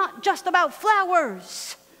 Easter is not just about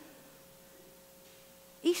flowers.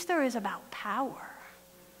 Easter is about power.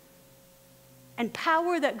 And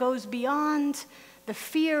power that goes beyond the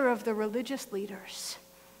fear of the religious leaders.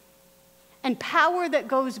 And power that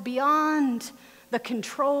goes beyond the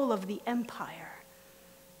control of the empire.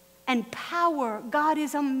 And power, God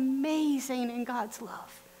is amazing in God's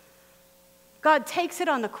love. God takes it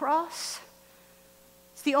on the cross.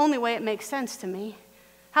 It's the only way it makes sense to me.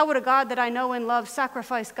 How would a God that I know and love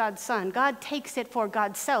sacrifice God's Son? God takes it for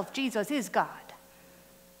God's self. Jesus is God.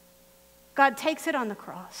 God takes it on the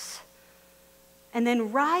cross. And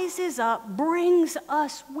then rises up, brings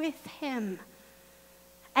us with him.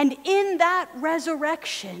 And in that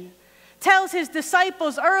resurrection, tells his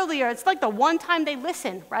disciples earlier, it's like the one time they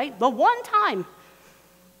listen, right? The one time.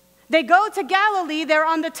 They go to Galilee, they're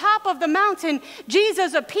on the top of the mountain.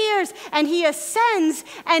 Jesus appears and he ascends.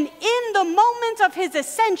 And in the moment of his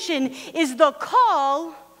ascension is the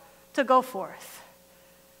call to go forth.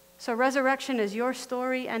 So resurrection is your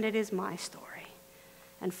story and it is my story.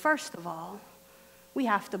 And first of all, we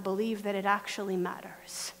have to believe that it actually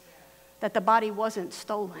matters. That the body wasn't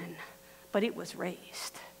stolen, but it was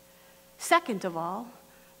raised. Second of all,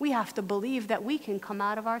 we have to believe that we can come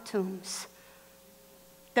out of our tombs.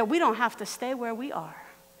 That we don't have to stay where we are.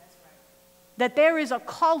 That there is a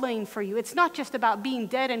calling for you. It's not just about being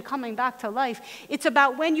dead and coming back to life. It's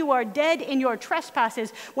about when you are dead in your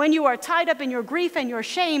trespasses, when you are tied up in your grief and your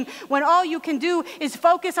shame, when all you can do is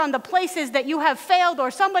focus on the places that you have failed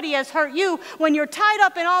or somebody has hurt you, when you're tied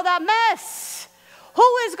up in all that mess.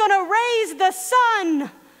 Who is going to raise the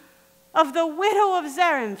son of the widow of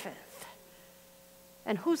Zarephath?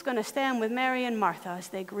 And who's going to stand with Mary and Martha as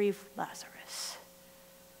they grieve Lazarus?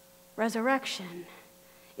 Resurrection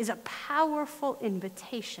is a powerful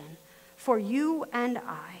invitation for you and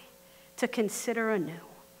I to consider anew.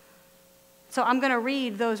 So I'm going to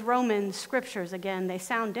read those Romans scriptures again. They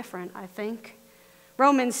sound different, I think.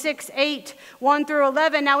 Romans 6:8, 1 through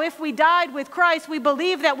 11. Now if we died with Christ, we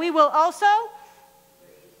believe that we will also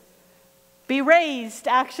be raised,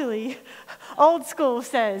 actually. Old school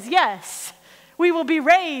says, yes. We will be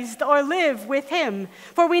raised or live with him.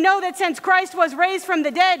 For we know that since Christ was raised from the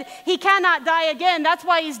dead, he cannot die again. That's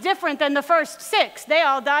why he's different than the first 6. They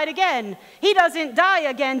all died again. He doesn't die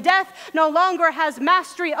again. Death no longer has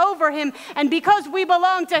mastery over him. And because we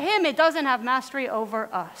belong to him, it doesn't have mastery over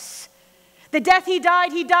us. The death he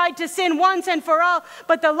died to sin once and for all.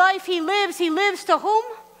 But the life he lives to whom?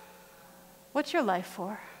 What's your life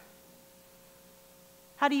for?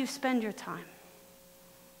 How do you spend your time?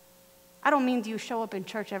 I don't mean do you show up in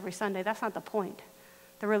church every Sunday. That's not the point.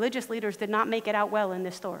 The religious leaders did not make it out well in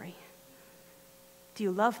this story. Do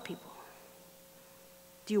you love people?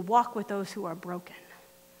 Do you walk with those who are broken?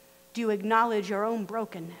 Do you acknowledge your own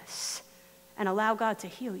brokenness and allow God to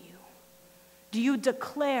heal you? Do you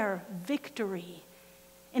declare victory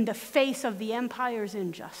in the face of the empire's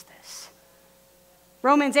injustice?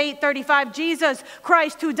 Romans 8:35, Jesus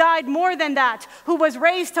Christ, who died more than that, who was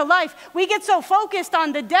raised to life. We get so focused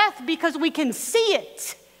on the death because we can see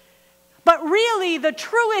it. But really, the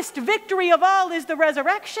truest victory of all is the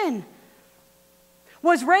resurrection.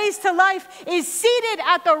 Was raised to life, is seated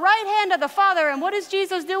at the right hand of the Father. And what is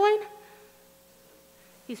Jesus doing?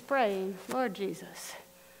 He's praying, Lord Jesus,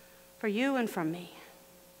 for you and for me,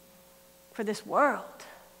 for this world.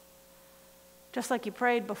 Just like he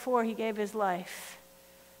prayed before he gave his life,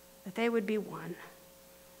 that they would be one.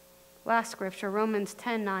 Last scripture, Romans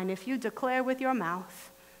 10:9. If you declare with your mouth,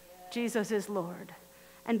 Jesus is Lord,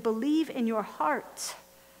 and believe in your heart.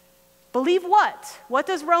 Believe what? What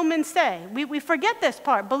does Romans say? We forget this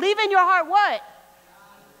part. Believe in your heart what?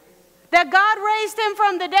 That God raised him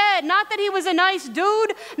from the dead. Not that he was a nice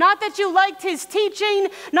dude. Not that you liked his teaching.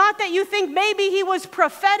 Not that you think maybe he was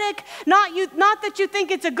prophetic. Not that you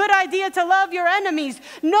think it's a good idea to love your enemies.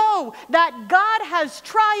 No, that God has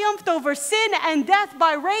triumphed over sin and death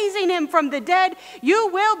by raising him from the dead. You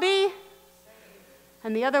will be.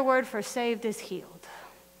 And the other word for saved is healed.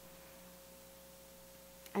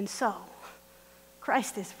 And so,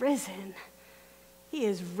 Christ is risen. He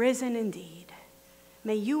is risen indeed.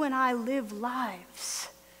 May you and I live lives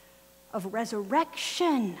of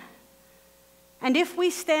resurrection. And if we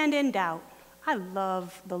stand in doubt, I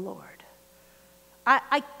love the Lord.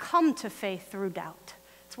 I come to faith through doubt.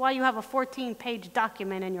 That's why you have a 14-page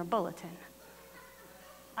document in your bulletin.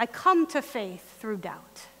 I come to faith through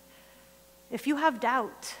doubt. If you have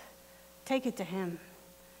doubt, take it to him.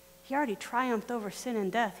 He already triumphed over sin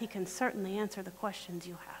and death. He can certainly answer the questions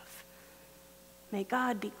you have. May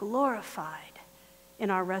God be glorified in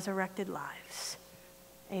our resurrected lives.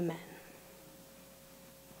 Amen.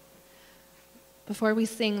 Before we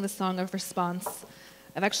sing the song of response,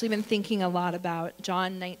 I've actually been thinking a lot about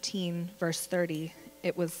John 19, verse 30.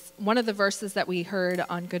 It was one of the verses that we heard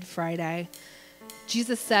on Good Friday.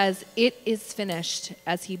 Jesus says, "It is finished,"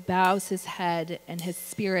 as he bows his head and his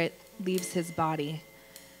spirit leaves his body.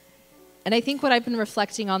 And I think what I've been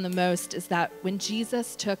reflecting on the most is that when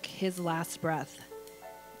Jesus took his last breath,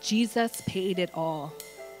 Jesus paid it all.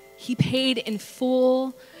 He paid in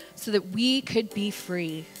full so that we could be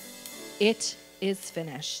free. It is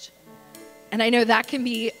finished. And I know that can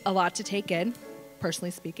be a lot to take in,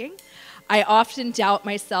 personally speaking. I often doubt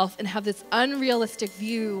myself and have this unrealistic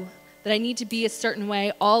view that I need to be a certain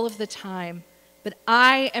way all of the time. But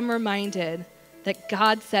I am reminded that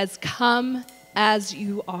God says, "Come as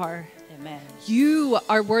you are." Amen. You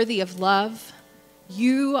are worthy of love.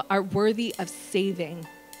 You are worthy of saving.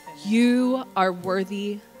 You are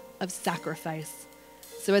worthy of sacrifice.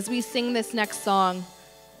 So as we sing this next song,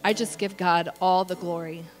 I just give God all the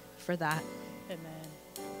glory for that. Amen.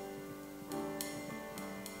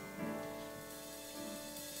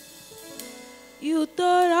 You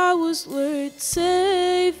thought I was worth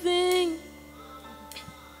saving,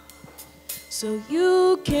 so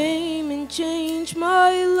you came and changed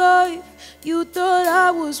my life. You thought I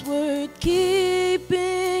was worth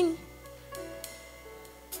keeping,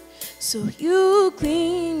 so you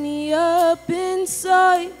cleaned me up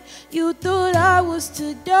inside. You thought I was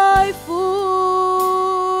to die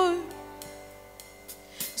for,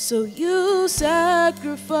 so you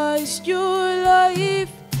sacrificed your life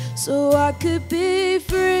so I could be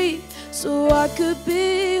free, so I could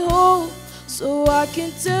be whole, so I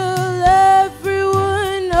can tell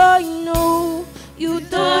everyone I know. You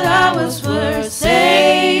thought I was worth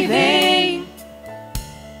saving,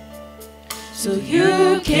 so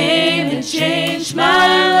you came and changed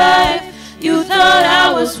my life. You thought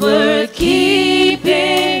I was worth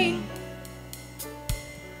keeping,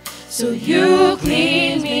 so you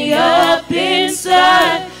cleaned me up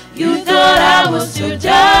inside. You thought I was to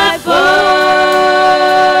die for,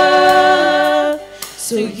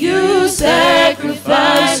 so you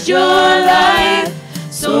sacrificed your life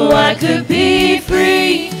so I could be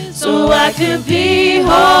free, so I could be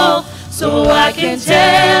whole, so I can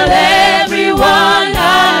tell everyone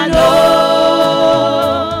I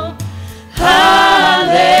know.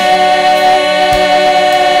 Hallelujah.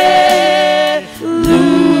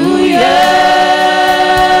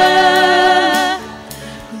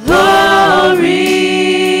 Glory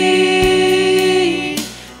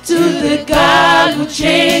to the God who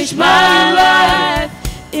changed my life.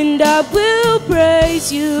 And I will praise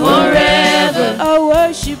you forever. I'll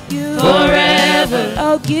worship you forever.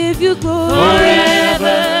 I'll give you glory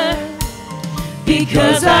forever.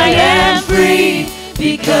 Because I am free,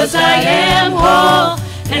 because I am whole,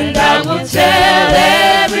 and I will tell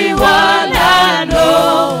everyone I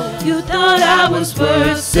know. You thought I was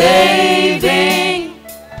worth saving,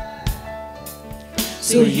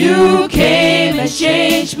 so you came and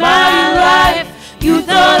changed my life. You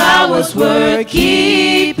thought I was worth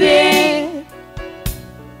keeping,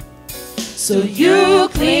 so you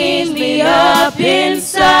cleaned me me up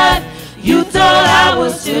inside. You thought I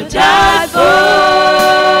was to die for.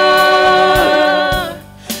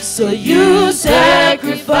 So you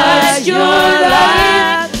sacrificed your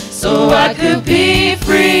life so I could be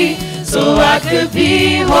free, so I could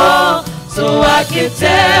be whole, so I could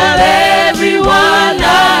tell everyone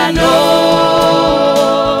I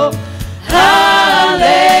know. Hallelujah.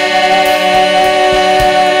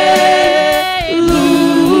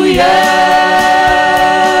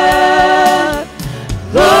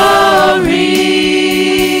 Glory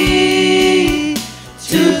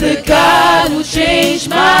to the God who changed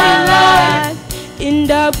my life.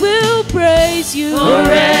 And I will praise you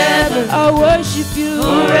forever. I'll worship you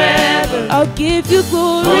forever. I'll give you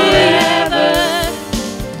glory forever.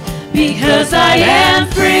 Because I am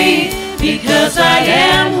free, because I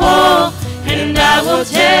am whole, and I will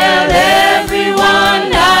tell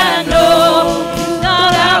everyone I know. You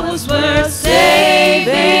thought I was worth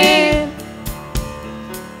saving,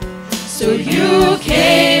 so you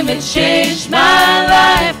came and changed my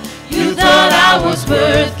life. You thought I was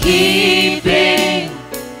worth keeping,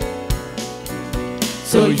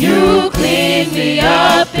 so you cleaned me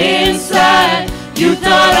up inside. You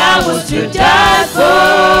thought I was to die for,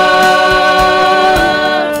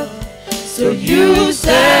 so you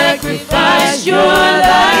sacrificed your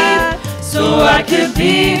life so I could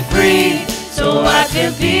be free, so I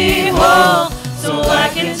could be whole, so I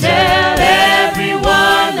can tell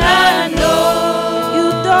everyone I know.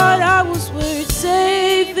 You thought I was worth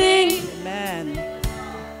saving, Amen.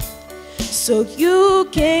 so you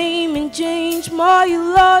came and changed my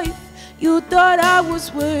life. You thought I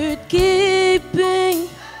was worth keeping,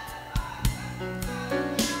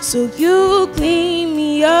 so you cleaned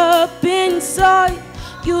me up inside.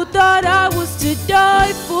 You thought I was to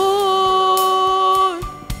die for,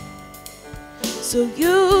 so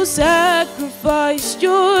you sacrificed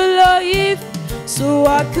your life so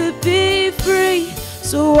I could be free,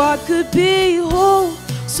 so I could be whole,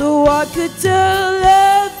 so I could tell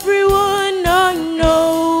everyone I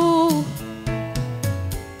know.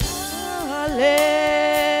 Hallelujah.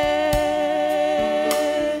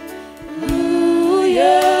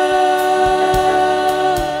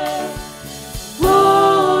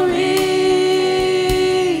 Glory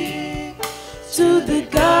to the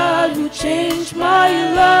God who changed my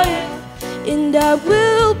life. And I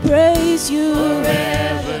will praise you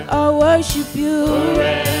forever. I'll worship you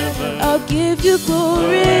forever. I'll give you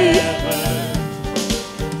glory forever.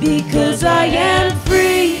 Because I am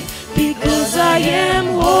free, because I am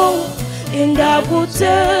whole, and I will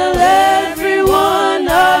tell everyone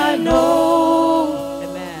I know.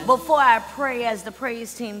 Amen. Before I pray, as the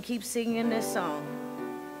praise team keeps singing this song,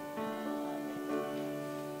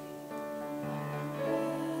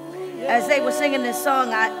 as they were singing this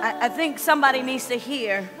song, I think somebody needs to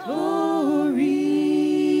hear. Glory.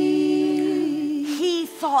 He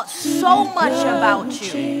thought so much about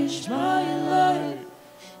you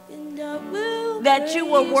that you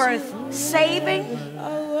were worth saving,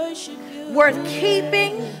 worth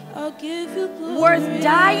keeping, worth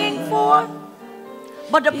dying for.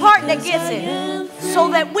 But the part that gets it, so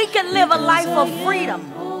that we can live a life of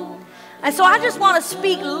freedom. And so I just want to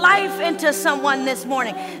speak life into someone this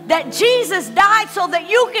morning, that Jesus died so that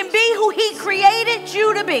you can be who he created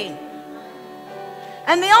you to be.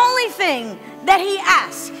 And the only thing that he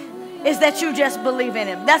asks is that you just believe in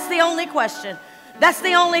him. That's the only question. That's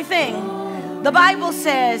the only thing. The Bible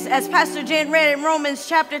says, as Pastor Jen read in Romans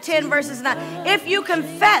chapter 10, verses 9, if you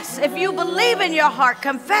confess, if you believe in your heart,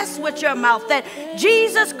 confess with your mouth that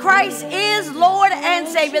Jesus Christ is Lord and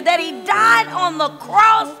Savior, that he died on the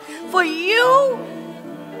cross for you,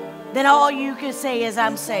 then all you can say is,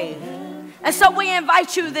 I'm saved. And so we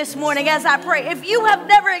invite you this morning as I pray, if you have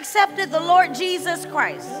never accepted the Lord Jesus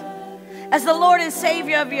Christ as the Lord and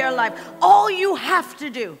Savior of your life, all you have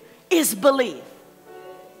to do is believe.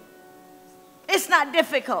 It's not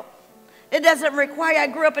difficult. It doesn't require, I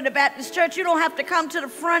grew up in the Baptist church. You don't have to come to the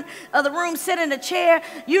front of the room, sit in a chair.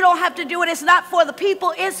 You don't have to do it. It's not for the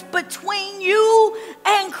people. It's between you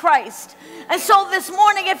and Christ. And so this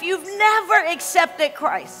morning, if you've never accepted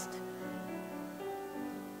Christ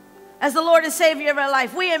as the Lord and Savior of your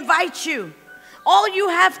life, we invite you. All you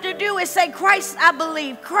have to do is say, Christ, I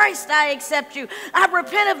believe. Christ, I accept you. I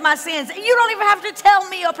repent of my sins. You don't even have to tell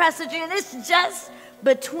me or Pastor Jen. It's just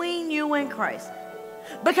between you and Christ.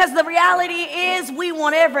 Because the reality is we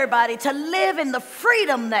want everybody to live in the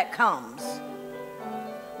freedom that comes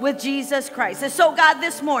with Jesus Christ. And so God,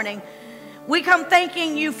 this morning, We come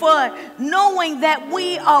thanking you for knowing that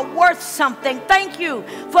we are worth something. Thank you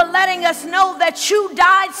for letting us know that you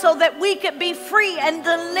died so that we could be free and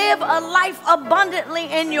to live a life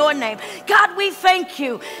abundantly in your name. God, we thank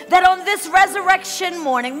you that on this resurrection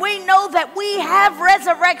morning, we know that we have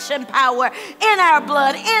resurrection power in our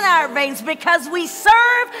blood, in our veins, because we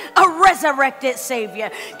serve a resurrected Savior.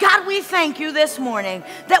 God, we thank you this morning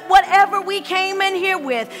that whatever we came in here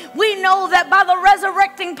with, we know that by the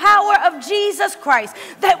resurrecting power of Jesus Christ,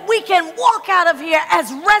 that we can walk out of here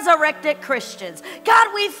as resurrected Christians.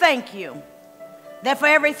 God, we thank you that for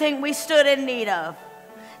everything we stood in need of,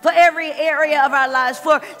 for every area of our lives,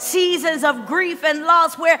 for seasons of grief and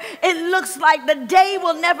loss where it looks like the day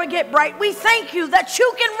will never get bright, we thank you that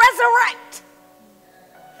you can resurrect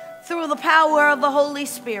through the power of the Holy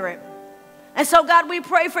Spirit. And so, God, we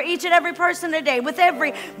pray for each and every person today, with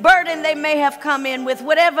every burden they may have come in with,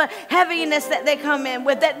 whatever heaviness that they come in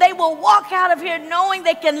with, that they will walk out of here knowing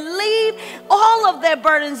they can leave all of their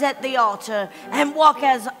burdens at the altar and walk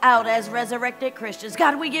out as resurrected Christians.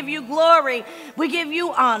 God, we give you glory, we give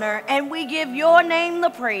you honor, and we give your name the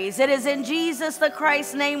praise. It is in Jesus the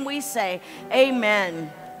Christ's name we say,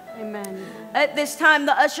 amen. Amen. At this time,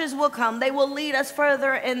 the ushers will come. They will lead us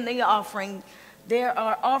further in the offering. There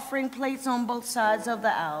are offering plates on both sides of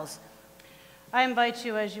the aisles. I invite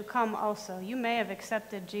you as you come also. You may have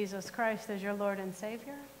accepted Jesus Christ as your Lord and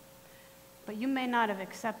Savior, but you may not have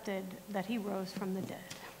accepted that he rose from the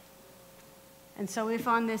dead. And so if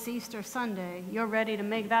on this Easter Sunday you're ready to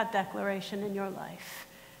make that declaration in your life,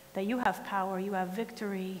 that you have power, you have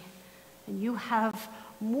victory, and you have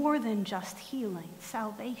more than just healing,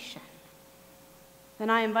 salvation, then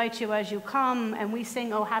I invite you as you come and we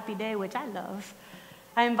sing Oh Happy Day, which I love.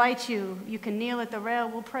 I invite you, you can kneel at the rail,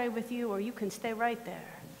 we'll pray with you, or you can stay right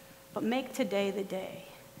there. But make today the day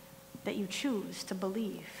that you choose to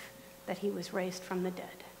believe that he was raised from the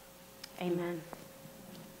dead. Amen.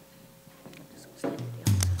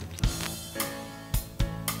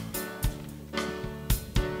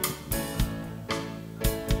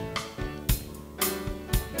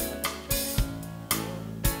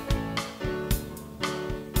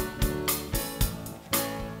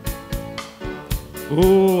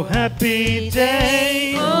 Oh, happy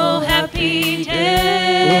day. Oh, happy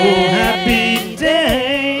day. Oh, happy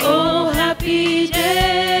day. Oh, happy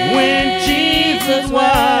day. When Jesus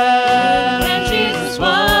was. When Jesus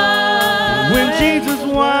was. When Jesus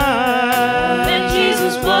was. When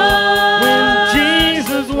Jesus was. When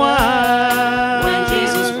Jesus was. When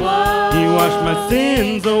Jesus was. He washed my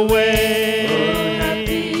sins away. Oh,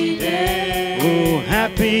 happy day. Oh,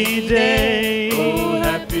 happy day. Oh,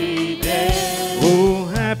 happy day. Oh,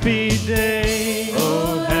 happy day.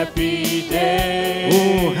 Oh, happy day.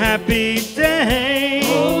 Oh, happy day.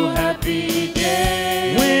 Oh, happy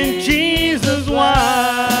day. When Jesus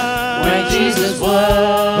was. When Jesus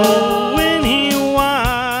was. Oh, when he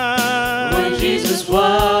was. When Jesus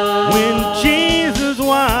was. When Jesus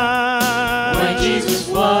was. When Jesus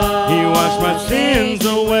was. He washed my sins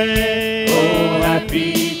away. Oh,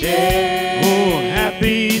 happy day. Oh,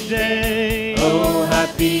 happy day. Oh,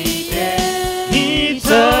 happy day. He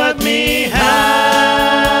taught me how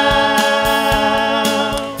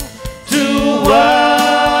to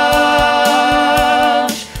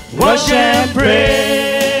wash and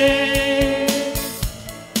pray,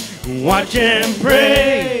 watch and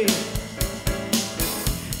pray,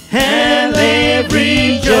 and live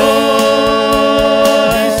rejoicing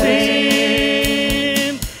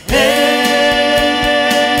every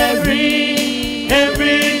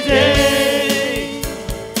day,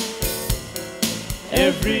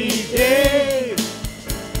 every day.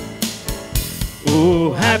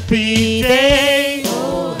 Oh, happy day.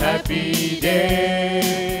 Oh, happy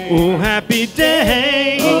day. Oh, happy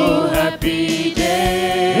day. Oh, happy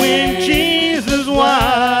day. When Jesus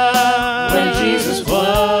was. When Jesus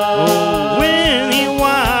was. Oh, when he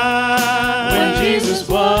was. When Jesus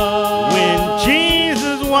was. When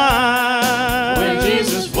Jesus was. When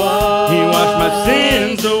Jesus was. He washed my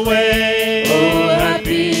sins away. Oh,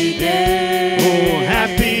 happy day. Oh,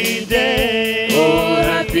 happy day. Oh,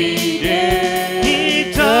 happy day.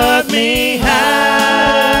 He taught me how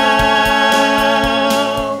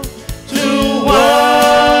to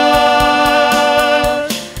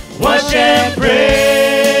wash and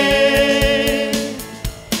pray,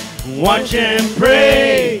 watch and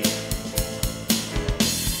pray,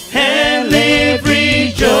 and live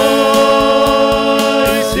rejoicing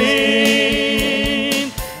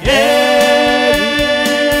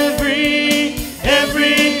every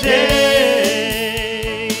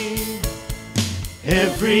day,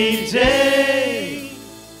 every day.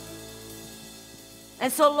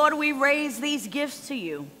 And so, Lord, we raise these gifts to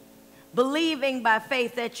you, believing by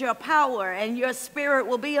faith that your power and your spirit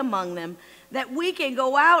will be among them, that we can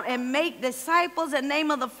go out and make disciples in the name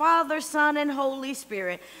of the Father, Son, and Holy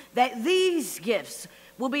Spirit, that these gifts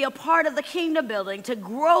will be a part of the kingdom building to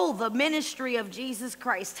grow the ministry of Jesus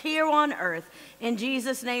Christ here on earth. In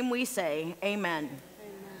Jesus' name we say, amen.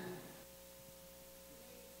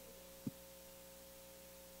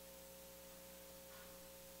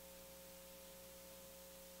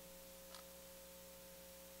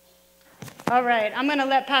 All right, I'm going to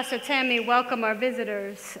let Pastor Tammy welcome our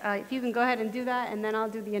visitors. If you can go ahead and do that, and then I'll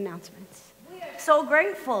do the announcements. We are so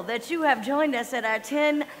grateful that you have joined us at our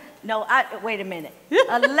wait a minute.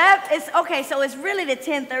 11, okay, so it's really the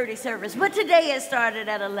 10:30 service, but today it started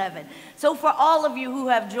at 11. So for all of you who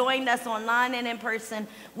have joined us online and in person,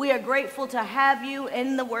 we are grateful to have you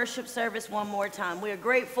in the worship service one more time. We are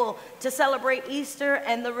grateful to celebrate Easter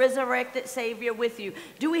and the resurrected Savior with you.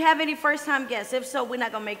 Do we have any first-time guests? If so, we're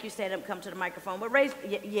not going to make you stand up and come to the microphone, but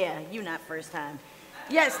yeah, you're not first time.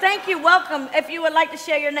 Yes, thank you, welcome. If you would like to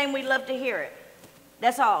share your name, we'd love to hear it.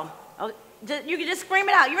 That's all. Okay. You can just scream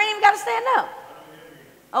it out. You ain't even got to stand up.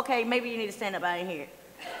 Okay, maybe you need to stand up. I didn't hear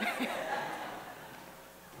it.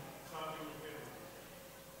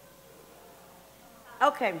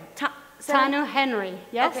 Okay. Tanu Henry,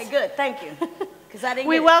 yes? Okay, good. Thank you. Because I didn't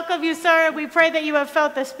We welcome you, sir. We pray that you have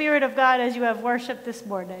felt the Spirit of God as you have worshiped this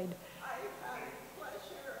morning.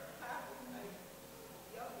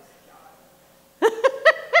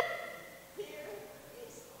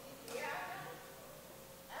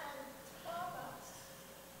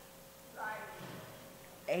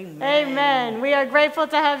 Amen. Amen. We are grateful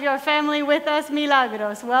to have your family with us,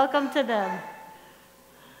 Milagros. Welcome to them.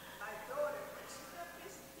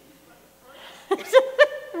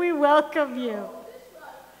 We welcome you.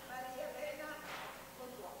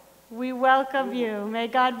 We welcome you. May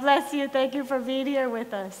God bless you. Thank you for being here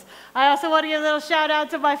with us. I also want to give a little shout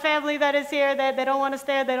out to my family that is here. They don't want to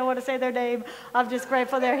stand. They don't want to say their name. I'm just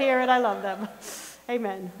grateful they're here and I love them.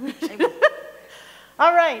 Amen. Amen.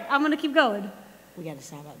 All right. I'm going to keep going. We got to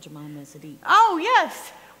shout out Jemima and Sadiq. Oh,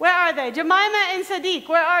 yes. Where are they? Jemima and Sadiq,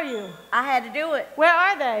 where are you? I had to do it. Where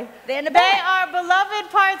are they? They're in the back. They are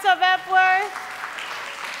beloved parts of Epworth.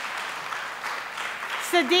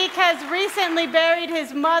 Sadiq has recently buried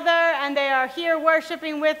his mother, and they are here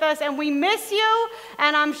worshiping with us, and we miss you,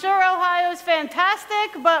 and I'm sure Ohio's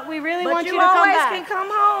fantastic, but we really want you to come back. But you always can come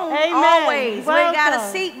home. Amen. Always. Welcome. We got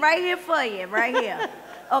a seat right here for you, right here.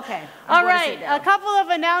 Okay. All right, a couple of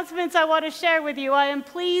announcements I want to share with you. I am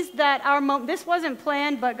pleased that this wasn't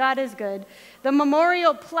planned, but God is good. The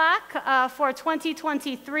memorial plaque for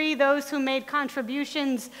 2023, those who made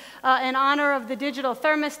contributions in honor of the digital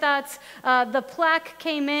thermostats, the plaque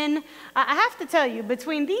came in. I have to tell you,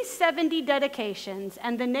 between these 70 dedications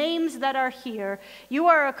and the names that are here, you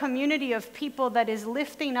are a community of people that is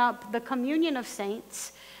lifting up the communion of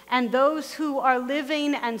saints and those who are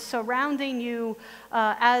living and surrounding you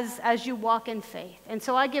as you walk in faith. And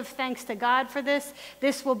so I give thanks to God for this.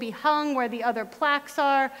 This will be hung where the other plaques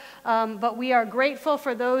are, but we are grateful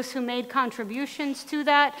for those who made contributions to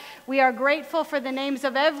that. We are grateful for the names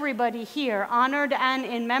of everybody here, honored and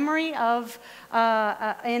in memory of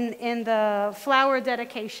in the flower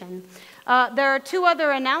dedication. There are two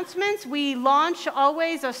other announcements. We launch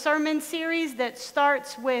always a sermon series that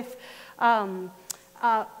starts with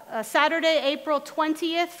Saturday, April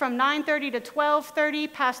 20th from 9:30 to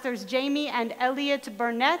 12:30, Pastors Jamie and Elliot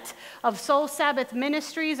Burnett of Soul Sabbath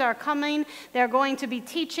Ministries are coming. They're going to be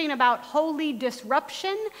teaching about holy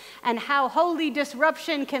disruption and how holy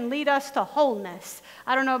disruption can lead us to wholeness.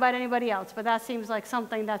 I don't know about anybody else, but that seems like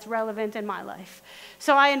something that's relevant in my life.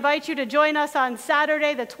 So I invite you to join us on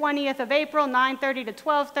Saturday, the 20th of April, 9:30 to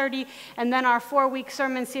 12:30, and then our 4-week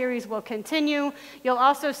sermon series will continue. You'll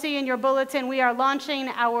also see in your bulletin we are launching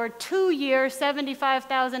our 2-year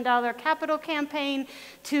 $75,000 capital campaign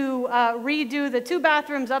to redo the 2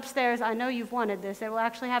 bathrooms upstairs. I know you've wanted this. It will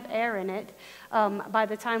actually have air in it by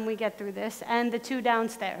the time we get through this, and the 2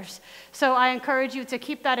 downstairs. So I encourage you to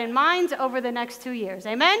keep that in mind over the next 2 years.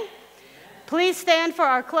 Amen? Please stand for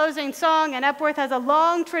our closing song. And Epworth has a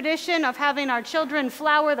long tradition of having our children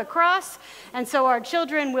flower the cross, and so our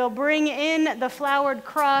children will bring in the flowered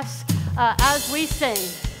cross as we sing.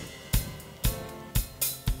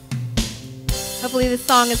 Hopefully this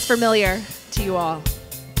song is familiar to you all.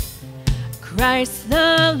 Christ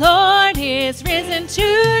the Lord is risen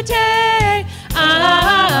today. Alleluia.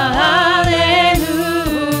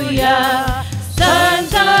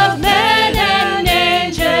 Sons of men and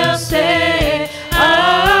angels say, Alleluia.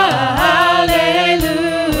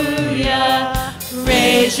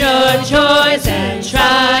 Raise your joys and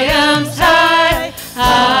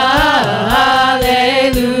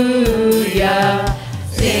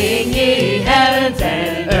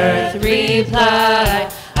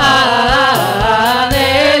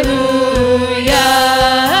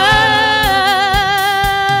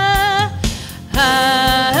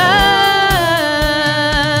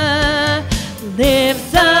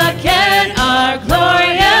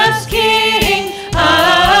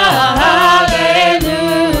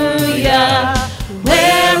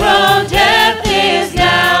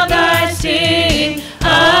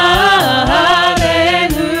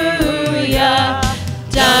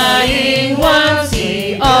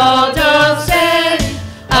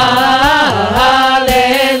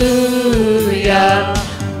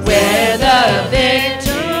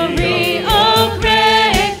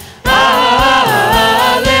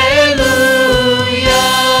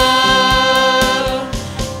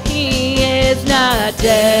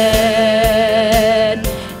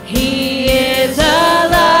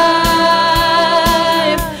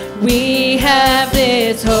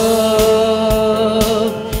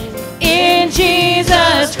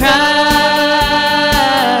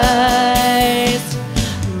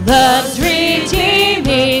Love's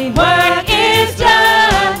redeeming work is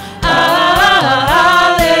done. Hallelujah.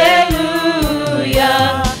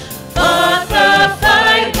 Fought the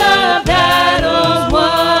fight, the battle's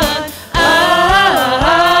won.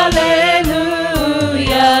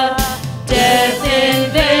 Hallelujah. Death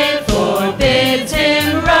in vain forbids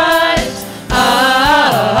him rise. Hallelujah.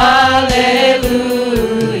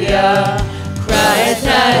 Christ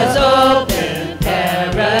has opened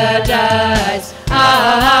paradise.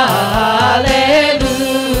 Hallelujah.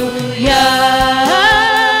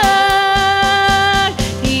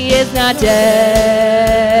 He is not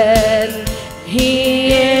dead.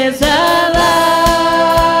 He is alive.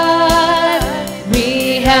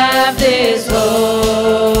 We have this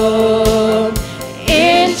hope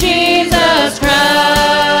in Jesus Christ.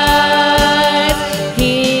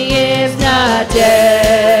 He is not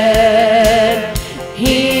dead.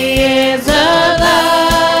 He is alive.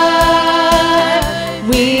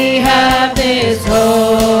 We have this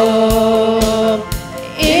hope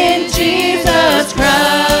in Jesus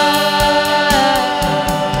Christ.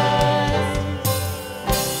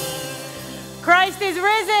 Christ is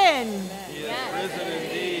risen.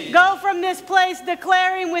 Go from this place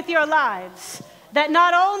declaring with your lives that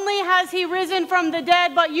not only has he risen from the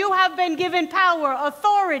dead, but you have been given power,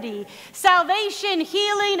 authority, salvation,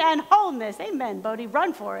 healing, and wholeness. Amen, Bodhi,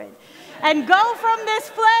 run for it. And go from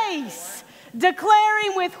this place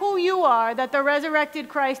declaring with who you are that the resurrected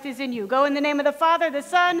Christ is in you. Go in the name of the Father, the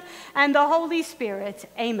Son, and the Holy Spirit.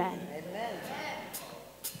 Amen.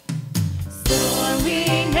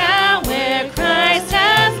 Soaring now where Christ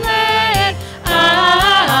has